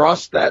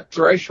crossed that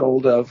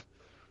threshold of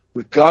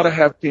we've got to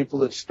have people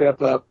that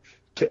step up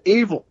to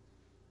evil.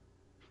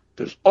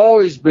 There's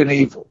always been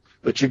evil,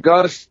 but you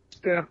got to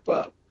step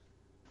up.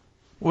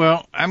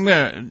 Well, I'm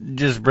going to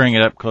just bring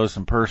it up close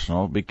and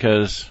personal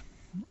because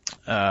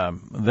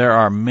there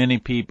are many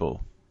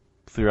people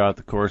throughout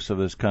the course of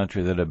this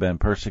country that have been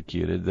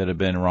persecuted, that have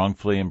been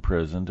wrongfully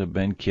imprisoned, have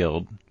been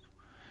killed,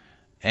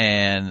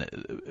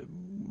 and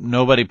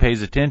nobody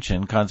pays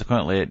attention.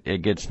 Consequently,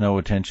 it gets no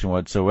attention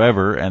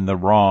whatsoever, and the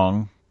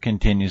wrong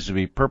continues to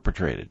be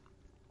perpetrated.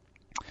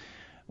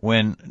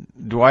 When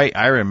Dwight,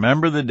 I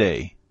remember the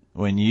day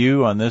when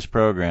you on this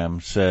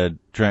program said,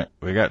 Trent,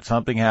 we got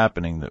something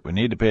happening that we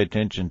need to pay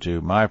attention to.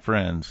 My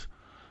friends,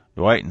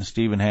 Dwight and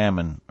Stephen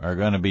Hammond, are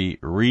going to be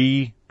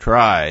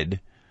retried,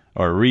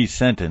 or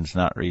resentenced,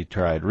 not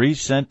retried,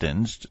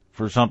 resentenced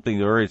for something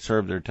they already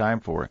served their time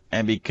for.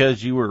 And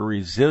because you were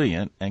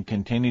resilient and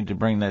continued to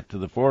bring that to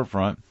the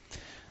forefront,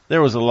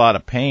 there was a lot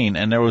of pain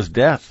and there was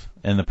death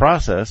in the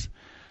process.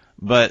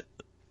 But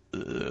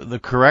the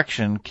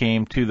correction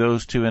came to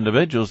those two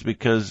individuals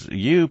because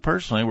you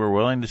personally were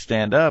willing to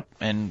stand up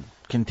and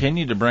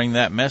continue to bring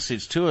that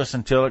message to us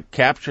until it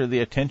captured the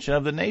attention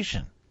of the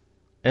nation.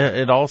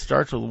 It all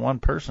starts with one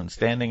person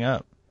standing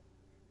up.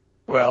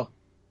 Well,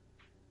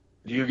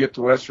 you get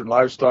the Western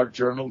Livestock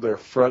Journal, their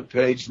front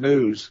page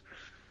news.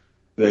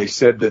 They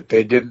said that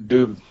they didn't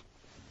do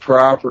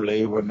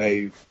properly when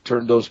they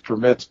turned those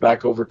permits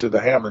back over to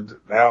the Hammond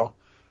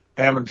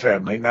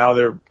family. Now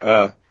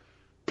they're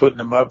putting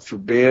them up for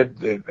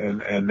bid,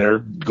 and they're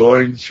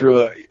going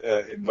through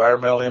a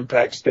environmental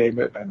impact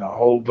statement and a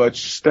whole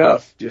bunch of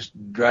stuff, just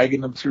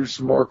dragging them through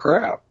some more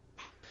crap.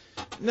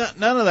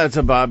 None of that's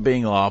about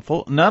being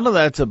lawful. None of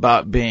that's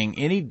about being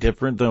any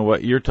different than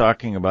what you're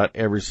talking about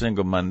every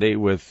single Monday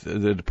with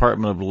the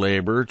Department of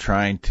Labor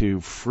trying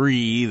to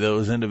free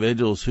those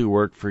individuals who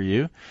work for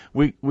you.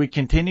 We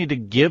continue to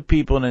give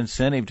people an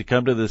incentive to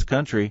come to this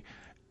country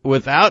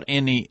without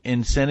any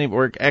incentive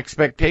or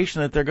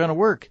expectation that they're going to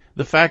work.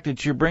 The fact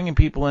that you're bringing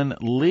people in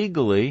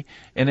legally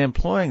and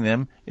employing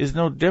them is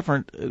no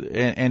different,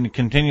 and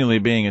continually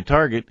being a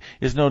target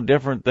is no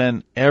different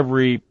than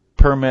every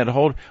permit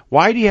holder.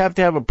 Why do you have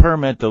to have a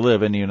permit to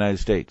live in the United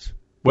States?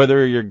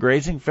 Whether you're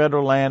grazing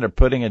federal land or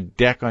putting a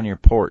deck on your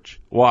porch.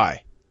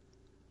 Why?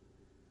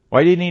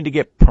 Why do you need to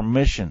get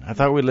permission? I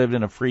thought we lived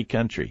in a free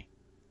country.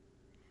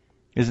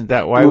 Isn't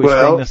that why we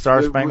sing the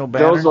Star Spangled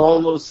Banner?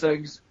 All those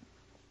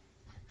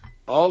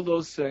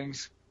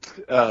things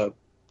are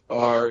the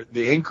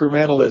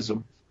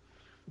incrementalism,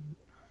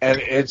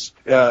 and it's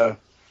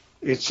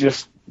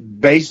just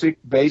basic.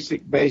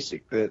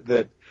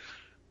 That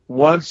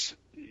once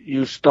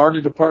you start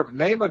a department,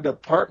 name a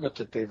department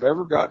that they've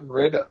ever gotten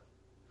rid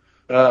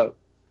of.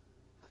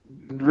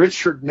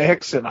 Richard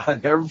Nixon, I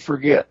never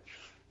forget,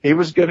 he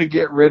was going to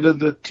get rid of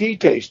the tea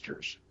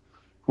tasters,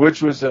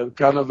 which was a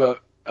kind of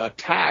a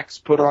tax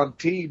put on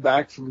tea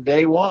back from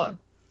day one.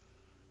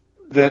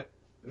 That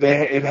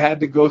it had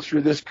to go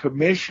through this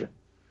commission.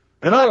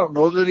 And I don't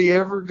know that he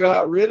ever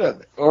got rid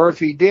of it. Or if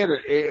he did,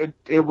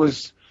 it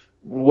was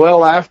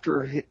well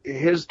after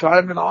his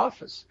time in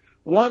office.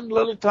 One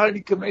little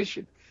tiny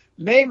commission.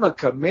 Name a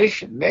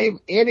commission. Name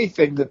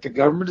anything that the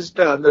government has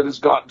done that has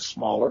gotten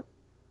smaller,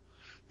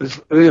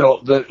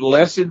 that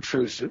less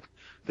intrusive.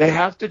 They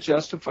have to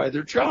justify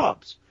their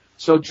jobs.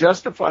 So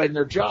justifying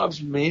their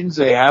jobs means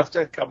they have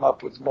to come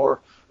up with more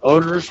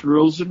onerous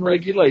rules and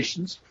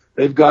regulations.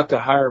 They've got to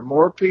hire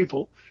more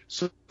people.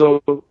 So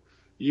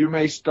you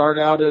may start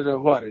out at a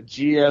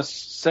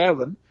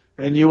GS7,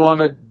 and you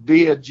want to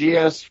be a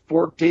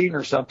GS14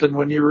 or something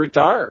when you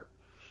retire.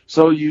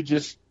 So we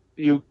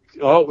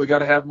got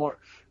to have more.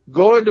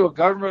 Go into a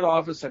government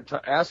office and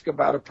ask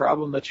about a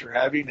problem that you're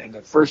having, and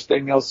the first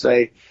thing they'll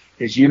say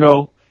is,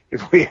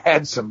 if we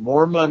had some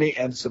more money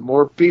and some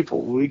more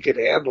people, we could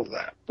handle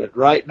that. But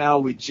right now,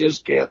 we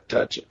just can't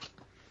touch it.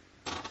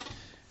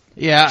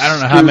 Yeah, I don't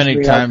know how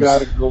many times.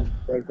 I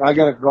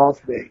got a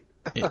golf date.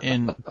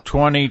 In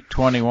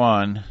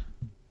 2021,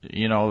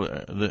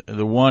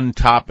 the one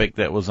topic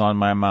that was on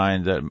my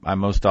mind that I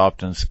most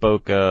often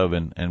spoke of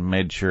and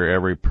made sure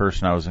every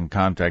person I was in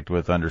contact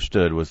with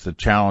understood was the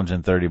challenge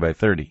in 30 by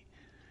 30,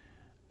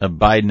 a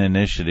Biden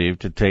initiative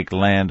to take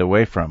land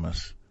away from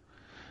us.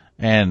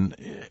 And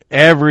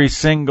every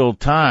single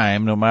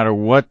time, no matter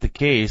what the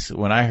case,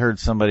 when I heard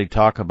somebody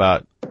talk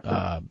about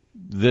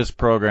this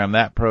program,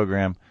 that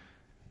program,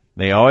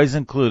 they always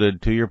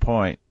included, to your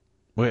point,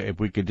 if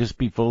we could just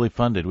be fully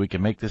funded, we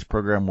can make this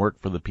program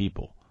work for the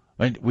people.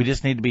 We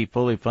just need to be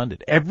fully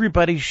funded.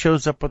 Everybody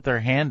shows up with their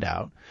hand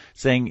out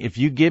saying, if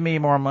you give me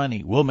more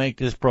money, we'll make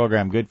this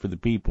program good for the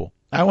people.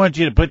 I want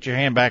you to put your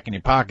hand back in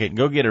your pocket and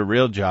go get a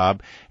real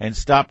job and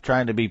stop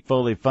trying to be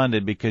fully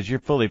funded, because you're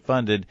fully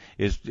funded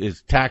is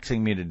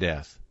taxing me to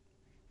death.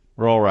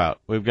 Roll route.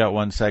 We've got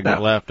one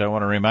segment left. I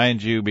want to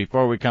remind you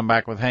before we come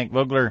back with Hank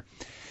Vogler,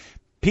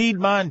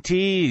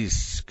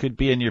 Piedmontese could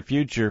be in your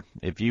future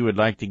if you would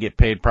like to get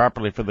paid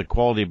properly for the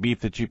quality of beef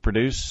that you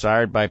produce.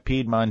 Sired by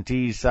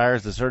Piedmontese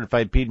sires, the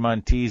certified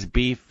Piedmontese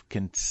beef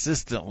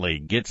consistently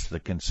gets the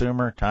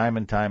consumer time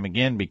and time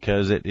again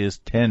because it is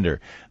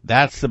tender.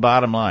 That's the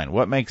bottom line.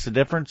 What makes the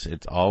difference?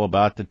 It's all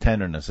about the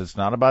tenderness. It's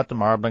not about the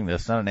marbling.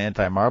 That's not an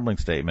anti-marbling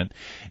statement.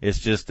 It's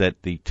just that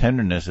the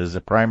tenderness is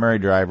the primary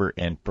driver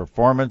in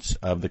performance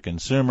of the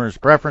consumer's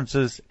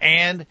preferences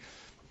and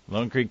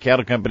Lone Creek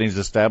Cattle Company has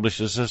established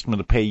a system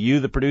to pay you,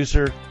 the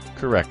producer,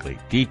 correctly.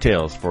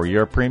 Details for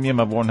your premium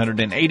of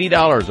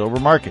 $180 over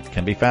market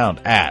can be found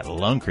at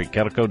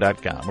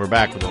LoneCreekCattleCo.com. We're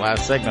back with the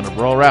last segment of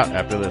Rural Route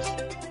after this.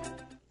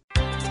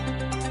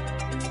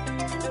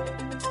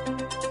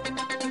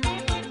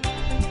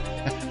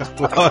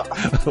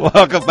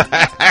 Welcome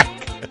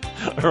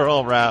back.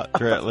 Rural Route,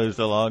 Trent Loos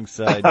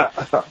alongside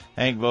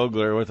Hank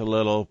Vogler with a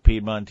little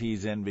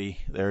Piedmontese envy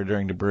there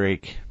during the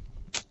break.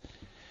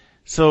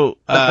 So,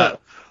 a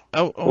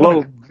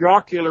little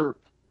jocular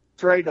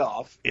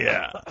trade-off.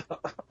 Yeah.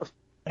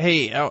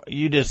 Hey,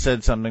 you just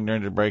said something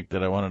during the break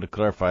that I wanted to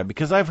clarify,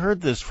 because I've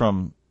heard this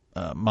from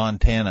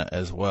Montana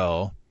as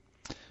well,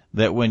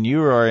 that when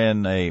you are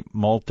in a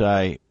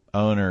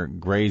multi-owner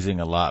grazing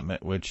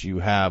allotment, which you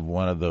have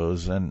one of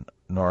those in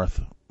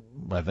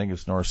I think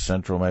it's north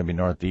central, maybe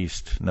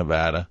northeast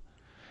Nevada,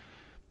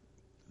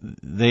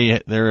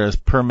 there is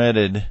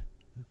permitted,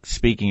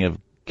 speaking of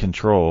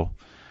control,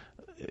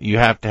 you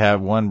have to have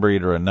one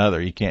breed or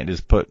another. You can't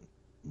just put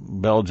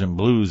Belgian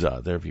blues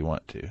out there if you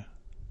want to.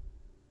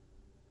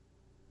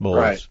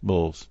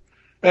 Bulls.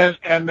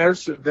 And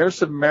there's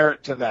some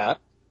merit to that.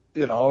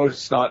 You know,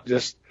 it's not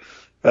just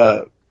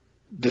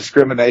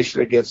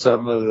discrimination against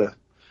some of the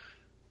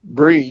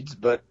breeds,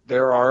 but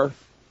there are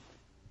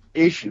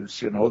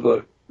issues. You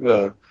know,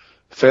 the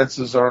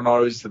fences aren't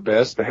always the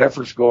best. The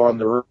heifers go on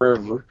the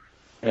river,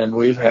 and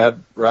we've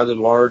had rather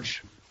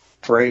large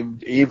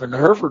framed, even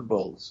Hereford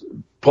bulls,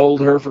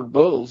 polled Hereford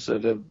bulls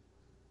that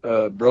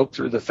have broke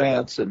through the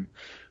fence and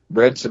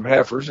bred some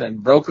heifers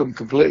and broke them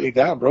completely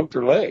down, broke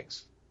their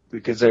legs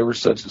because they were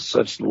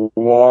such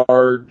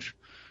large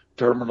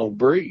terminal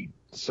breed.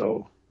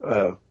 So,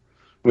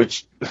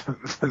 which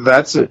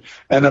that's an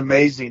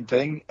amazing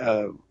thing.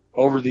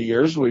 Over the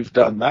years, we've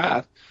done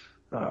that.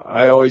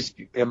 I always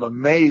am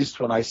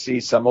amazed when I see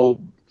some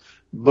old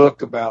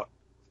book about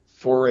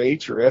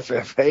 4-H or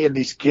FFA, and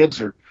these kids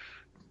are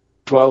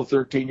 12,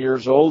 13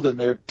 years old, and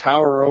they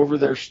tower over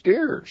their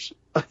steers.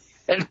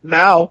 And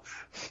now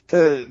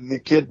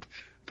the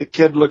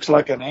kid looks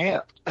like an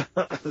ant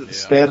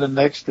standing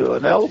next to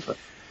an elephant.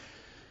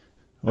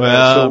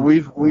 Well, so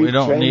we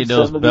don't need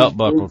those belt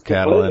buckle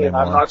cattle anymore.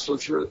 I'm not so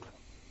sure.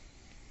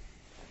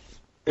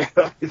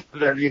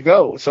 There you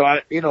go.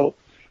 So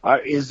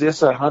is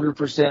this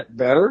 100%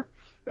 better?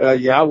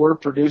 Yeah, we're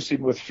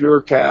producing with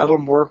fewer cattle,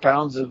 more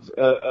pounds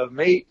of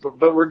meat,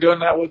 but we're doing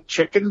that with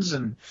chickens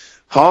and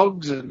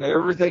hogs and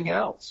everything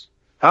else.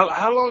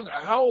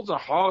 How old's a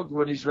hog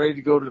when he's ready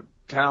to go to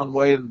town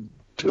weighing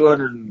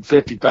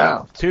 250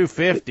 pounds?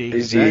 250.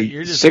 Is he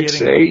you're just 6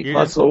 to 8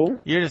 months old?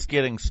 You're just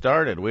getting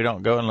started. We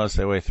don't go unless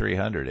they weigh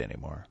 300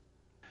 anymore.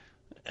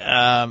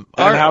 And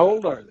how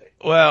old are they?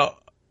 Well,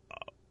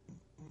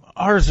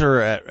 ours are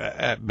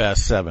at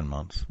best 7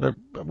 months.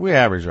 We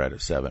average right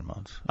at 7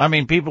 months. I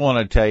mean, people want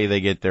to tell you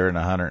they get there in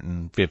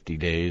 150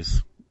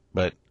 days,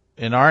 but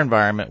in our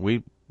environment,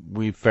 we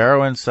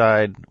farrow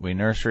inside, we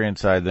nursery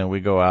inside, then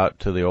we go out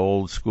to the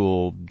old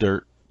school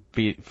dirt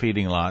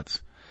feeding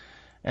lots,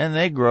 and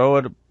they grow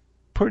at a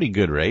pretty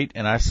good rate,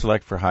 and I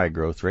select for high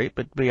growth rate,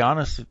 but to be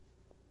honest,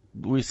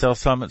 we sell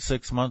some at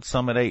 6 months,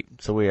 some at 8,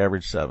 so we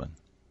average 7.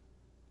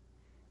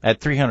 At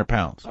 300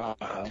 pounds.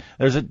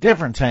 There's a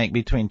difference, Hank,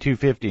 between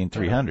 250 and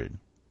 300.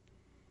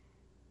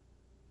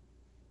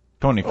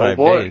 25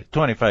 days.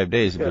 25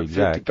 days to be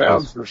exact. 50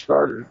 pounds for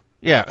starter.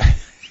 Yeah.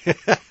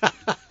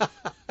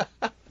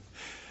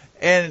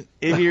 And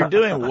if you're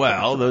doing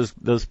well,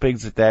 those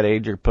pigs at that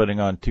age are putting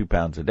on 2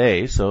 pounds a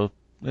day, so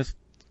that's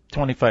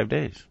 25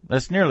 days.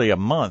 That's nearly a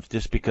month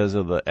just because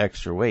of the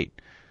extra weight,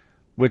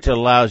 which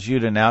allows you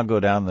to now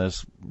go down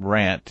this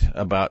rant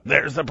about,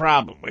 there's the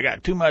problem, we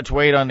got too much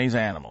weight on these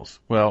animals.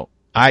 Well,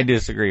 I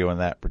disagree on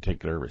that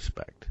particular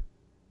respect.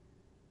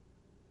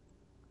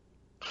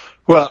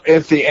 Well,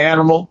 if the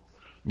animal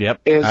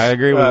I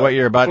agree with what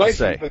you're about to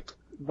say.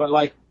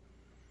 But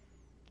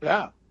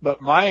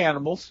my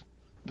animals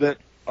that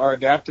are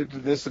adapted to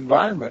this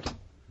environment,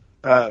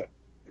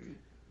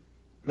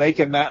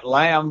 making that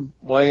lamb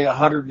weigh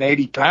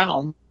 180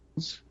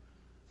 pounds,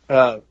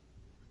 it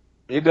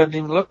doesn't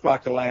even look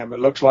like a lamb. It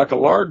looks like a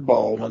lard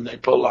ball when they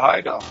pull the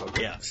hide off of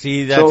it. Yeah,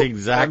 see, that's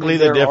exactly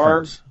the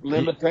difference. There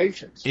are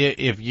limitations.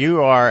 If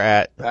you are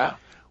at,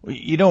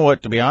 you know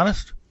what, to be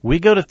honest, we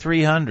go to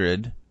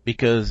 300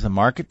 because the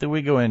market that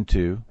we go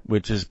into,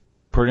 which is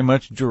pretty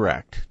much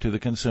direct to the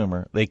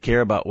consumer, they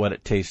care about what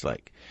it tastes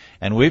like.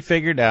 And we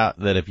figured out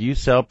that if you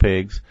sell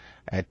pigs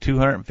at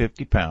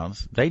 250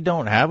 pounds, they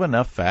don't have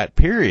enough fat,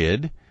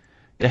 period,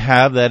 to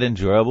have that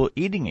enjoyable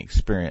eating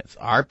experience.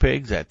 Our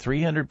pigs at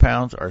 300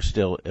 pounds are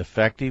still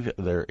effective,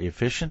 they're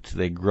efficient,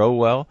 they grow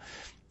well,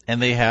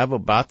 and they have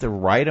about the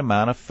right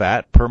amount of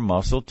fat per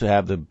muscle to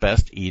have the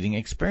best eating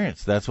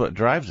experience. That's what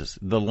drives us.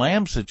 The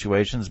lamb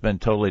situation's been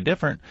totally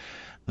different.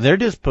 They're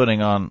just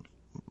putting on,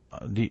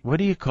 what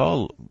do you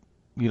call,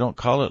 you don't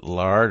call it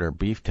lard or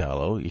beef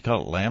tallow, you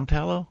call it lamb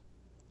tallow?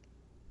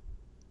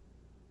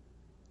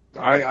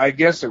 I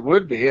guess it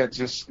would be. It's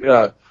just,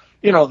 the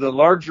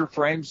larger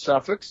frame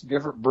Suffolks,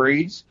 different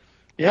breeds,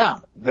 Yeah,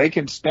 they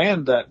can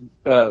stand that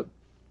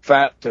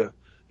fat to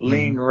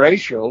lean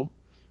ratio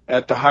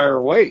at the higher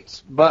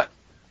weights. But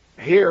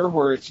here,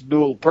 where it's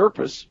dual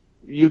purpose,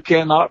 you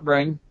cannot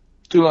bring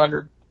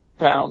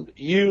 200-pound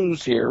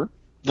ewes here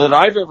that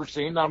I've ever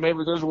seen. Now,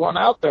 maybe there's one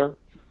out there.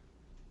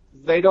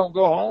 They don't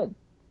go home.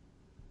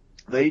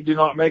 They do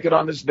not make it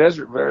on this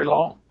desert very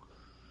long.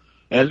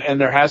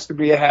 And there has to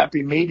be a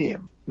happy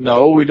medium.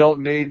 No, we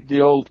don't need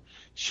the old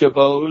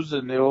Chabots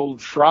and the old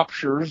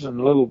Shropshires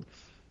and little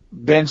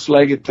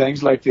bench-legged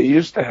things like they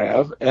used to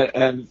have,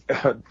 and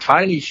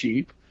tiny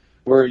sheep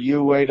where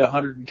you weighed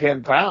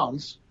 110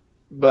 pounds,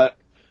 but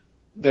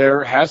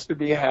there has to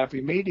be a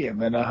happy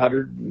medium, and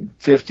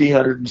 150,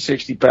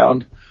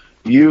 160-pound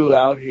ewe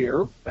out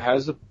here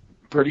has a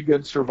pretty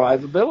good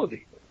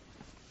survivability.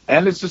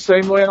 And it's the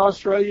same way in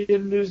Australia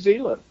and New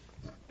Zealand,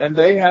 and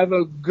they have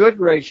a good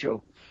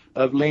ratio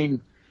of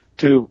lean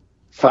to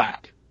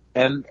fat,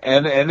 and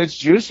it's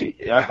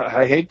juicy.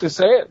 I hate to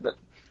say it, but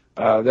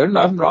there's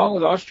nothing wrong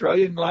with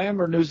Australian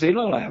lamb or New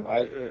Zealand lamb.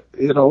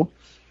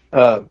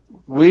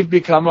 We've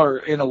become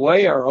in a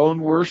way, our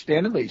own worst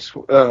enemies.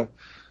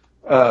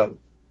 Why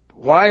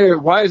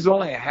is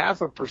only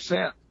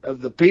 0.5% of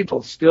the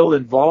people still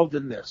involved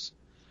in this?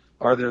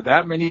 Are there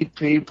that many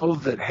people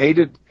that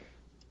hated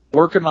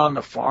working on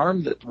the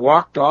farm, that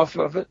walked off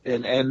of it?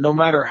 And no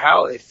matter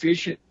how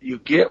efficient you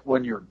get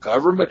when your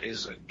government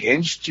is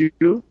against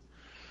you,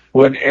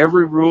 when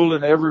every rule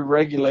and every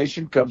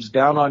regulation comes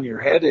down on your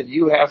head and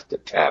you have to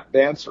tap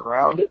dance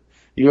around it,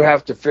 you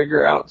have to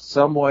figure out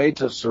some way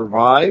to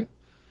survive.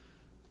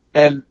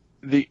 And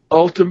the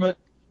ultimate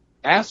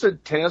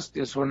acid test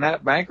is when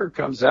that banker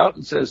comes out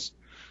and says,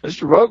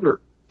 Mr.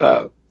 Vogler,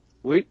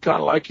 we'd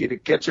kind of like you to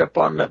catch up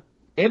on the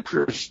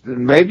interest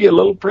and maybe a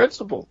little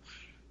principal.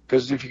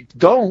 Because if you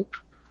don't,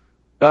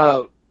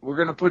 we're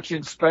going to put you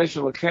in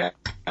special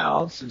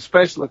accounts. And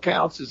special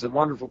accounts is a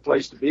wonderful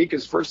place to be,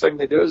 because first thing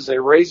they do is they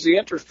raise the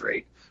interest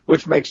rate,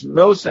 which makes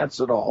no sense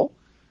at all.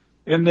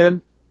 And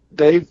then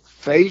they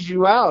phase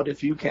you out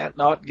if you can't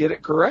not get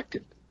it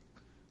corrected.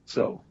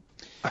 So,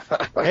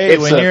 hey,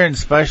 when you're in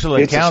special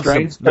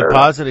accounts, the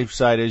positive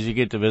side is you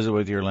get to visit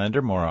with your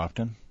lender more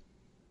often.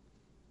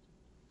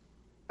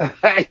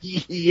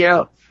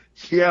 Yeah.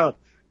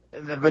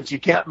 But you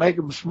can't make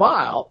them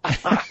smile.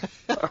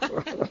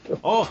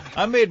 Oh,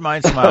 I made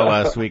mine smile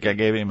last week. I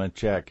gave him a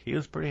check. He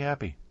was pretty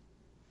happy.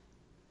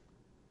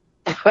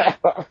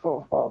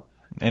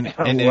 And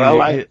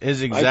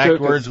his exact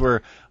words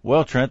were,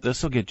 well, Trent,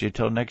 this will get you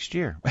till next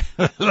year.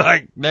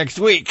 Like next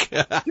week.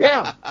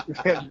 Yeah.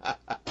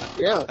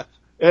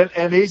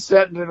 And he's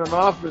sitting in an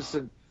office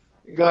and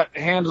got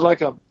hands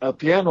like a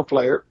piano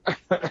player.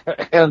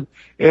 and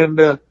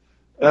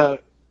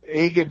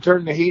he can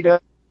turn the heat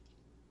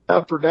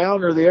up or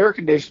down or the air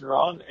conditioner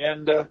on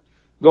and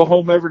go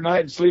home every night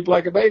and sleep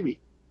like a baby.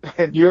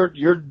 And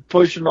you're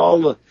pushing all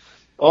the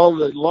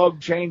log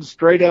chains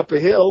straight up a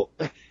hill,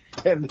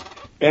 and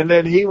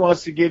then he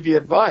wants to give you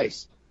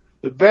advice.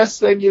 The best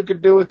thing you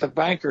can do with the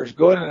banker is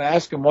go in and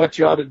ask them what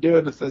you ought to do,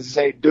 and if they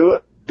say do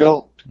it,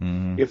 don't.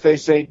 Mm-hmm. If they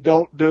say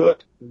don't do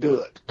it,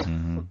 do it.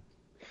 Mm-hmm.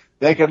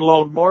 They can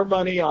loan more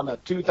money on a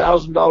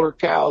 $2,000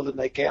 cow than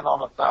they can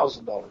on a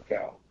 $1,000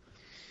 cow.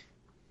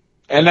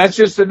 And that's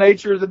just the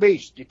nature of the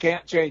beast. You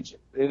can't change it.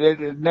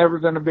 It's never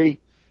going to be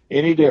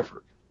any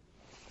different.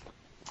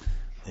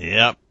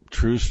 Yep,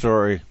 true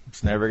story.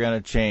 It's never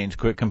going to change.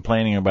 Quit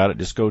complaining about it.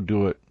 Just go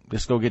do it.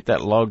 Just go get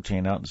that log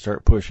chain out and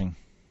start pushing.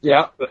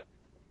 Yeah, but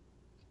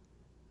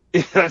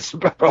that's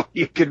about all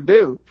you can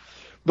do.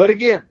 But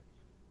again,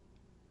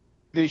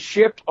 the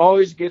ship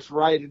always gets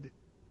righted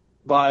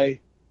by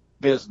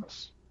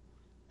business.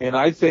 And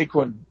I think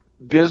when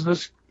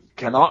business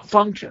cannot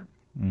function,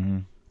 mm-hmm.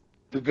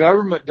 the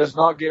government does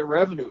not get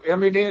revenue. I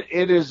mean,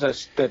 it is a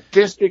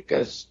statistic.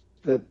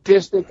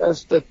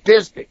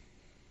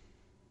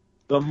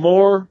 The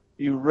more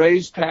you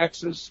raise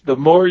taxes, the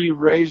more you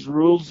raise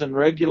rules and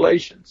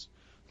regulations,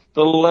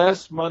 the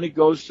less money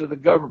goes to the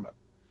government.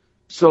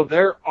 So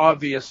their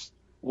obvious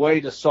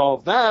way to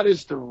solve that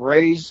is to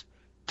raise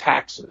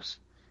taxes,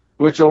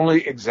 which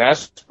only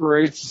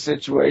exasperates the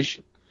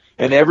situation.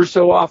 And ever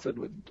so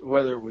often,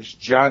 whether it was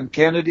John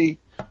Kennedy,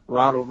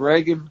 Ronald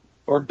Reagan,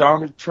 or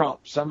Donald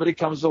Trump, somebody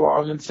comes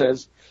along and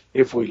says,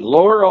 if we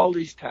lower all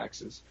these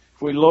taxes,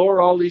 if we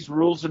lower all these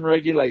rules and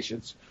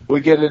regulations,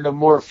 we get in a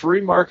more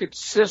free market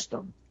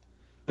system,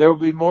 there will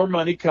be more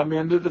money come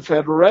into the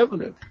federal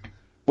revenue.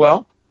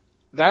 Well,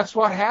 that's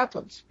what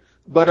happens.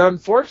 But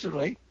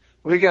unfortunately,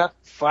 we got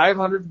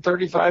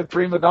 535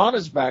 prima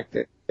donnas back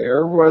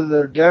there, whether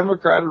they're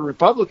Democrat or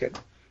Republican,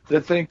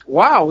 that think,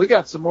 wow, we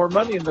got some more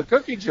money in the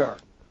cookie jar.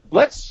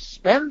 Let's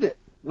spend it.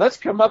 Let's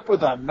come up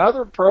with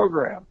another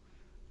program.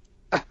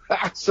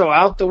 So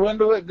out the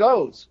window it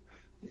goes.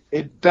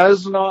 It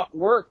does not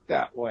work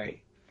that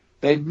way.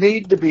 They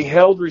need to be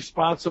held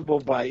responsible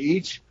by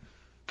each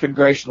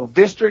congressional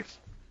district,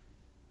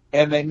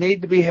 and they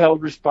need to be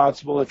held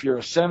responsible, if you're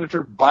a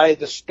senator, by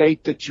the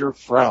state that you're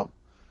from.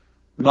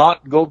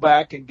 Not go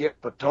back and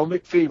get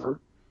Potomac fever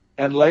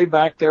and lay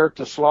back there at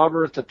the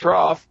slaughter at the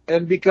trough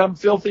and become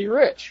filthy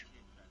rich.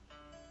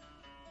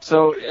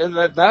 So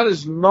that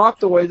is not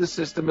the way the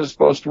system is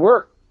supposed to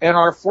work. And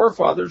our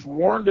forefathers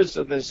warned us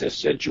of this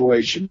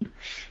situation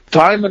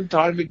time and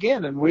time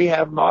again, and we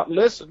have not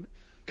listened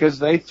because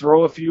they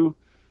throw a few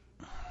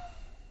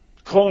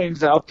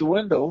coins out the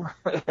window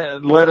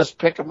and let us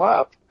pick them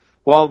up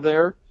while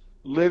they're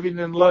living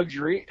in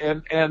luxury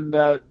and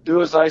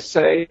do as I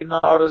say,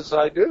 not as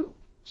I do.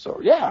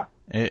 So, yeah,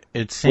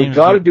 it seems we've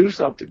got to do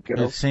something.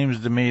 It seems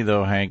to me,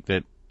 though, Hank,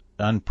 that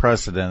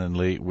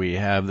unprecedentedly we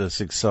have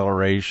this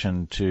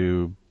acceleration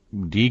to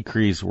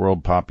decrease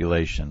world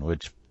population,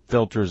 which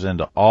filters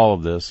into all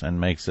of this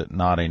and makes it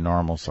not a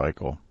normal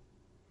cycle.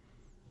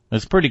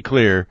 It's pretty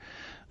clear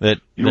that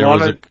there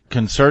was a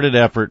concerted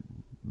effort.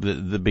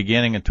 The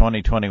beginning of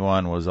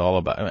 2021 was all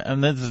about,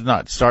 and this is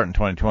not starting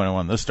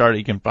 2021. This started,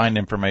 you can find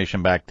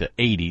information back to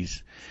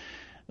 80s,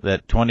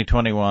 that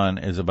 2021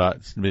 is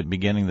about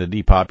beginning the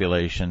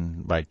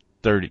depopulation by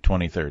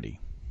 2030.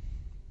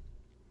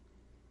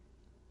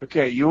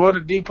 Okay, you want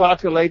to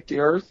depopulate the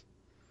earth?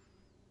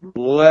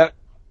 Let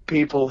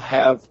people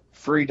have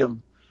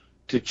freedom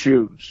to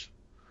choose.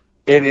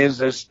 It is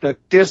a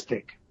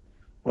statistic.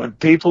 When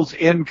people's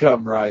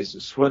income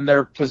rises, when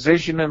their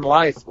position in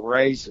life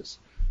raises,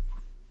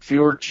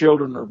 fewer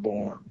children are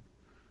born.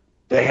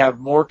 They have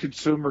more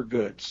consumer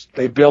goods.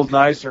 They build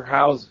nicer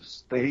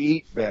houses. They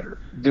eat better,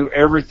 do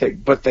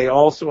everything, but they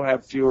also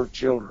have fewer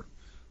children.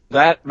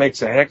 That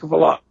makes a heck of a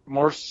lot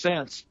more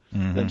sense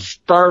than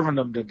starving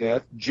them to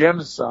death,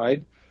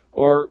 genocide,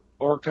 or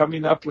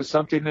coming up with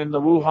something in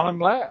the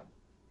Wuhan lab.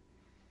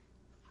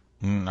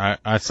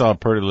 I saw a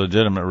pretty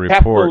legitimate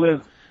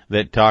report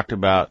that talked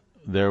about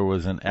there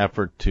was an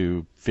effort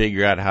to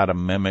figure out how to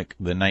mimic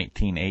the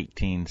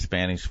 1918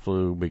 Spanish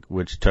flu,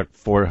 which took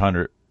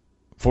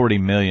 40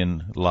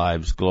 million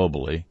lives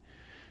globally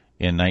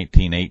in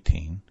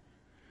 1918.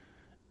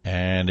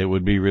 And it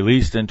would be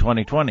released in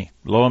 2020.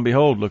 Lo and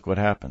behold, look what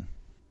happened.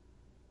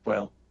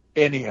 Well,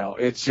 anyhow,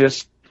 it's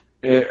just,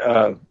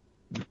 like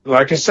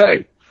I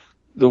say,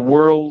 the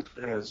world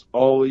has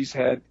always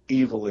had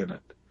evil in it.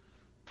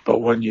 But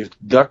when you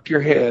duck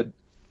your head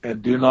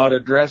and do not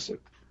address it,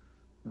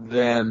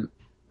 then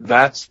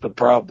that's the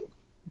problem,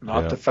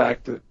 not the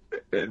fact that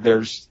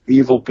there's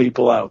evil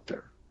people out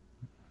there.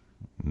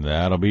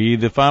 That'll be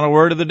the final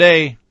word of the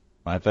day.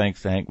 My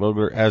thanks to Hank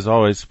Vogler, as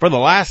always, for the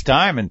last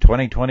time in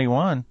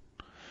 2021.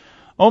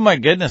 Oh, my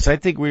goodness, I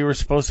think we were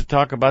supposed to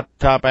talk about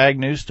the top ag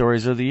news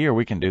stories of the year.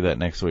 We can do that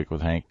next week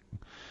with Hank.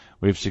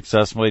 We've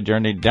successfully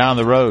journeyed down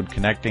the road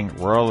connecting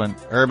rural and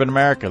urban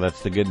America.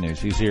 That's the good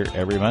news. He's here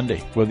every Monday,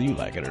 whether you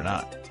like it or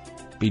not.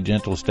 Be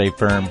gentle, stay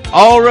firm.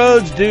 All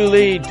roads do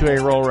lead to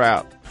a rural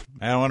route.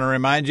 I want to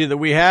remind you that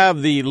we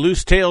have the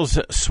Loose Tales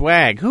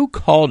swag. Who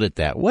called it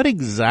that? What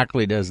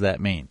exactly does that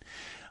mean?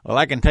 Well,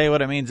 I can tell you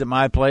what it means at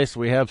my place.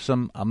 We have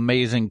some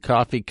amazing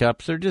coffee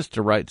cups. They're just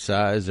the right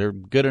size. They're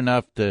good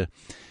enough to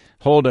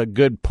hold a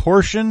good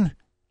portion,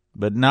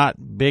 but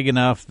not big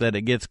enough that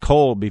it gets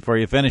cold before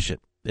you finish it.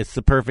 It's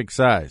the perfect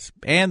size.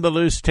 And the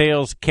Loose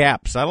Tales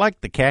caps. I like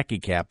the khaki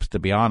caps, to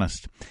be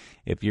honest.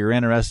 If you're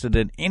interested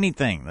in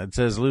anything that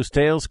says Loose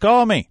Tales,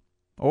 call me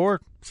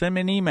or send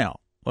me an email.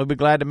 We'll be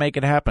glad to make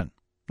it happen.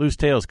 Loose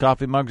Tales,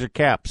 coffee mugs, or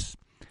caps.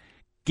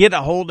 Get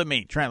a hold of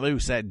me,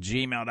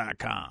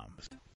 TrentLoose@gmail.com.